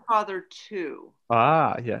Godfather 2.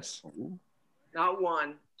 Ah, yes. Not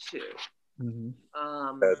 1, 2.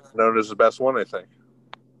 Mm-hmm. That's known as the best one, I think.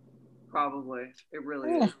 Probably. It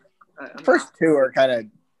really is. First two are kind of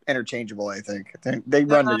interchangeable, I think. They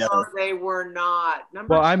run together. They were not.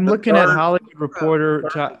 I'm looking at Hollywood Reporter,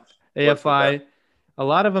 AFI. A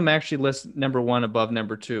lot of them actually list number 1 above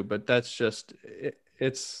number 2, but that's just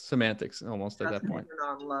it's semantics almost at that point. You're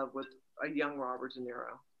not in love with a young Robert De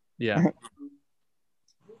Niro. Yeah.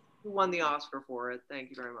 Who won the Oscar for it? Thank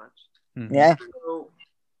you very much. Mm-hmm. Yeah. So,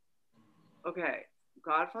 okay,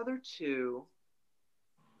 Godfather 2.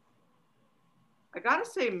 I gotta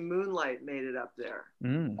say, Moonlight made it up there.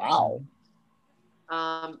 Wow.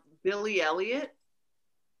 Billy Elliot.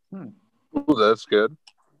 Ooh, that's good.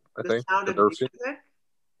 I think. Sound of Music.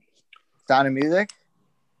 Sound of Music.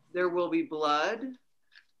 There Will Be Blood.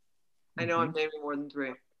 I know I'm naming more than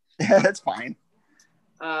 3. Yeah, that's fine.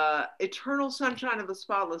 Eternal Sunshine of the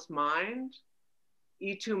Spotless Mind.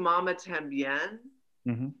 Y Tu Mama Tambien.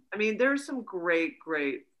 Mm-hmm. I mean, there's some great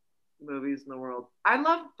movies in the world. I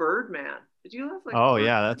love Birdman. Did you love Birdman?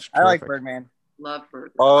 Yeah, that's terrific. I like Birdman. Love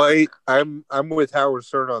Birdman. Oh, I'm with Howard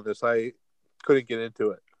Stern on this. I couldn't get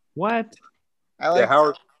into it. What?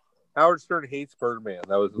 Howard Stern hates Birdman.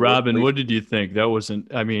 That was Robin. What did you think? That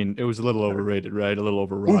wasn't. I mean, it was a little overrated, right? A little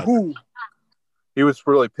overwrought. He was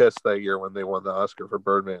really pissed that year when they won the Oscar for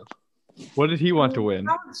Birdman. What did he want to win?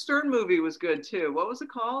 Howard Stern movie was good too. What was it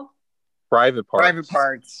called? Private Parts.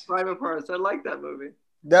 Private Parts. I like that movie.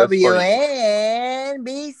 WNBC.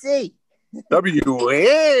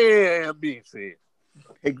 WNBC.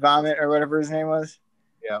 Pig Vomit or whatever his name was.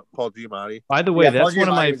 Yeah, Paul Giamatti. By the way, that's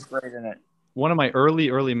one of my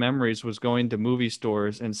early memories was going to movie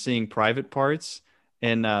stores and seeing Private Parts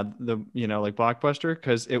and like Blockbuster,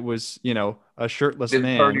 because it was a shirtless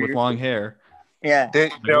man with long hair. Yeah.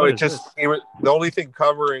 The only thing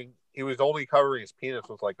he was only covering his penis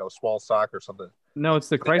with like a small sock or something. No, it's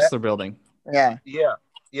the Chrysler Building. Yeah.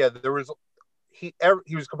 Yeah. There was he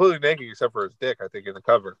was completely naked except for his dick, I think, in the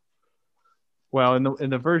cover. Well, in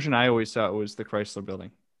the version I always saw, it was the Chrysler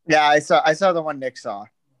Building. Yeah, I saw the one Nick saw.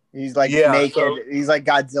 He's like naked. So, he's like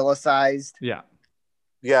Godzilla sized. Yeah.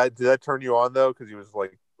 Yeah. Did that turn you on though? Because he was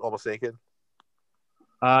like almost naked.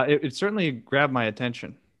 It certainly grabbed my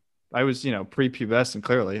attention. I was, prepubescent.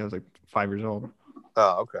 Clearly, I was like 5 years old.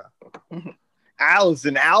 Oh, okay.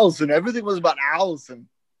 Allison. Everything was about Allison.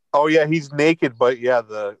 Oh yeah, he's naked, but yeah,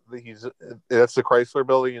 that's the Chrysler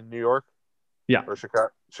Building in New York. Yeah, or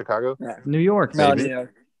Chicago. Yeah. New York, no, baby. New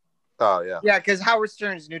York. Oh yeah. Yeah, because Howard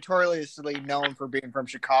Stern is notoriously known for being from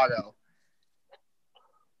Chicago.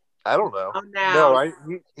 I don't know. Oh, now,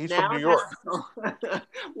 he's from New York.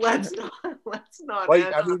 Let's not.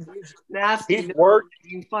 Like, I mean, nasty. He's worked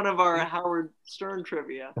making fun of our Howard Stern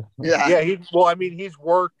trivia. Yeah. Yeah. He's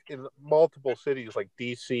worked in multiple cities like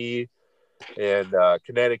DC and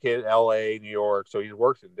Connecticut, LA, New York. So he's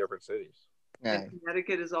worked in different cities. Yeah. And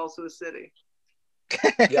Connecticut is also a city.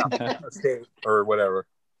 Yeah, a state or whatever.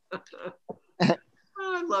 I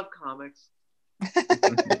love comics.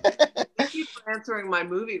 Thank you for answering my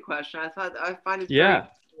movie question. I find it great.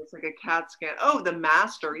 It's like a CAT scan. Oh, The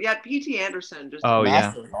Master. Yeah, P.T. Anderson.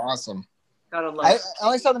 Master, awesome. Gotta love I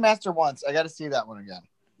only saw The Master once. I got to see that one again.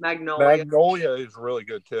 Magnolia is really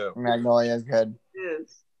good too. Magnolia is good. It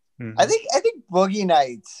is. Mm-hmm. I think Boogie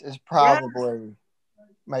Nights is probably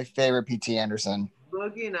my favorite P.T. Anderson.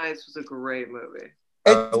 Boogie Nights was a great movie.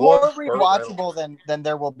 It's more rewatchable than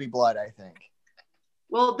There Will Be Blood, I think.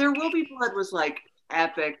 Well, There Will Be Blood was like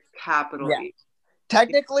epic capital E.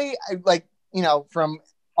 Technically, from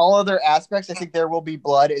all other aspects, I think There Will Be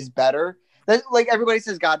Blood is better. Like everybody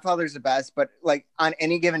says Godfather's the best, but like on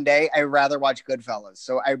any given day, I'd rather watch Goodfellas.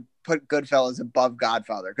 So I put Goodfellas above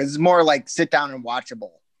Godfather because it's more like sit down and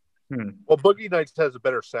watchable. Well, Boogie Nights has a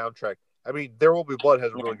better soundtrack. I mean, There Will Be Blood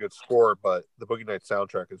has a really good score, but the Boogie Nights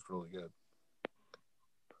soundtrack is really good.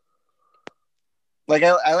 Like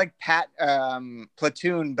I like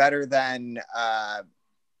Platoon better than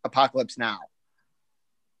Apocalypse Now.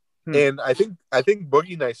 And I think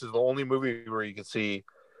Boogie Nights is the only movie where you can see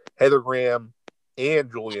Heather Graham and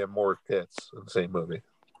Julianne Moore's tits in the same movie.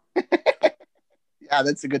 Yeah,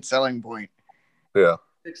 that's a good selling point. Yeah.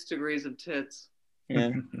 6 degrees of tits.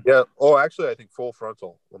 Yeah. Yeah. Oh, actually, I think full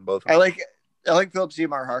frontal on both. I like Philip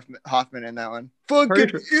Seymour Hoffman in that one.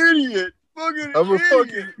 Fucking idiot. I'm a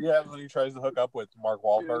fucking when he tries to hook up with Mark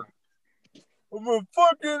Wahlberg. I'm a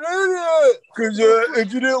fucking idiot. Because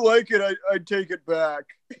if you didn't like it, I'd take it back.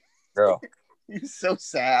 Yeah. He's so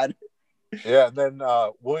sad. Yeah, and then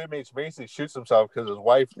William H. Macy shoots himself because his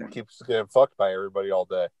wife keeps getting fucked by everybody all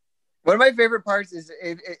day. One of my favorite parts is,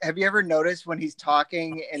 have you ever noticed when he's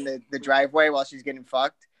talking in the driveway while she's getting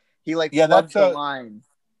fucked? He flubs the line.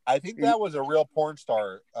 I think that was a real porn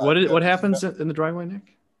star. What happens in the driveway,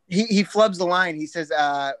 Nick? He flubs the line. He says,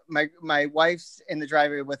 my wife's in the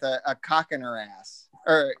driveway with a cock in her ass,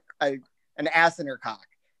 or an ass in her cock.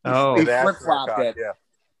 He flip-flopped it. Yeah.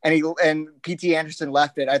 And P.T. Anderson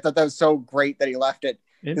left it. I thought that was so great that he left it.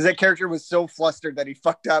 Because that character was so flustered that he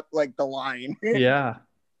fucked up like the line. Yeah.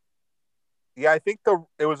 Yeah, I think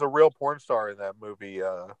it was a real porn star in that movie,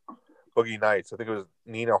 Boogie Nights. I think it was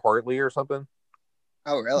Nina Hartley or something.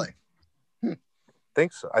 Oh, really? I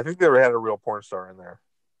think so. I think they had a real porn star in there.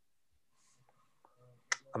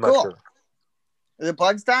 I'm not sure. Is it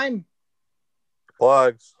plugs time?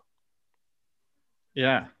 Plugs.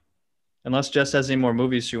 Yeah. Unless Jess has any more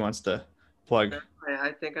movies she wants to plug.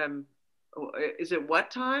 I think I'm. Is it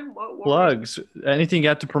what time? What plugs? Anything you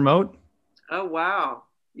got to promote? Oh wow!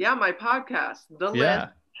 Yeah, my podcast, The List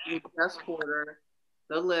with Jess Porter.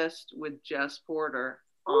 The List with Jess Porter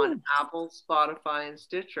on Apple, Spotify, and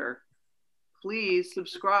Stitcher. Please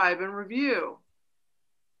subscribe and review.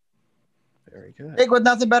 Very good. Nick with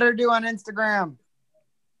nothing better to do on Instagram.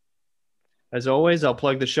 As always, I'll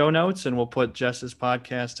plug the show notes and we'll put Jess's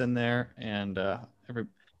podcast in there. And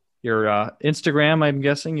your Instagram, I'm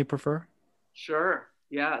guessing you prefer? Sure.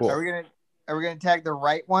 Yeah. Cool. Are we gonna tag the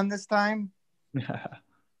right one this time?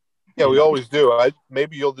 Yeah, we always do.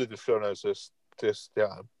 Maybe you'll do the show notes this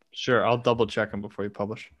time. Sure, I'll double check them before you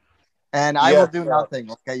publish. And I will do nothing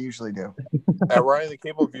like I usually do. At Ryan the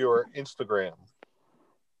Cable Viewer Instagram.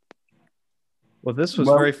 Well, this was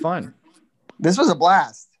very fun. This was a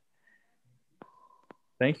blast.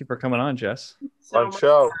 Thank you for coming on, Jess. Fun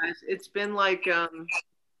show. It's been like,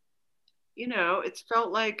 it's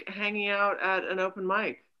felt like hanging out at an open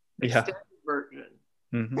mic. Extended version.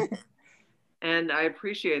 Mm-hmm. And I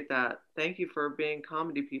appreciate that. Thank you for being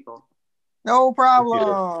comedy people. No problem.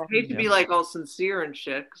 I hate to be like all sincere and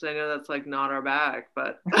shit because I know that's like not our bag,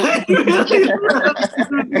 but it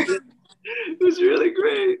was really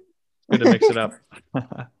great. Good to mix it up.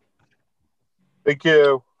 Thank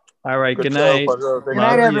you. All right. Good night. Good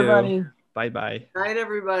night, everybody. Bye bye. Night,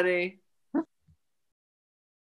 everybody.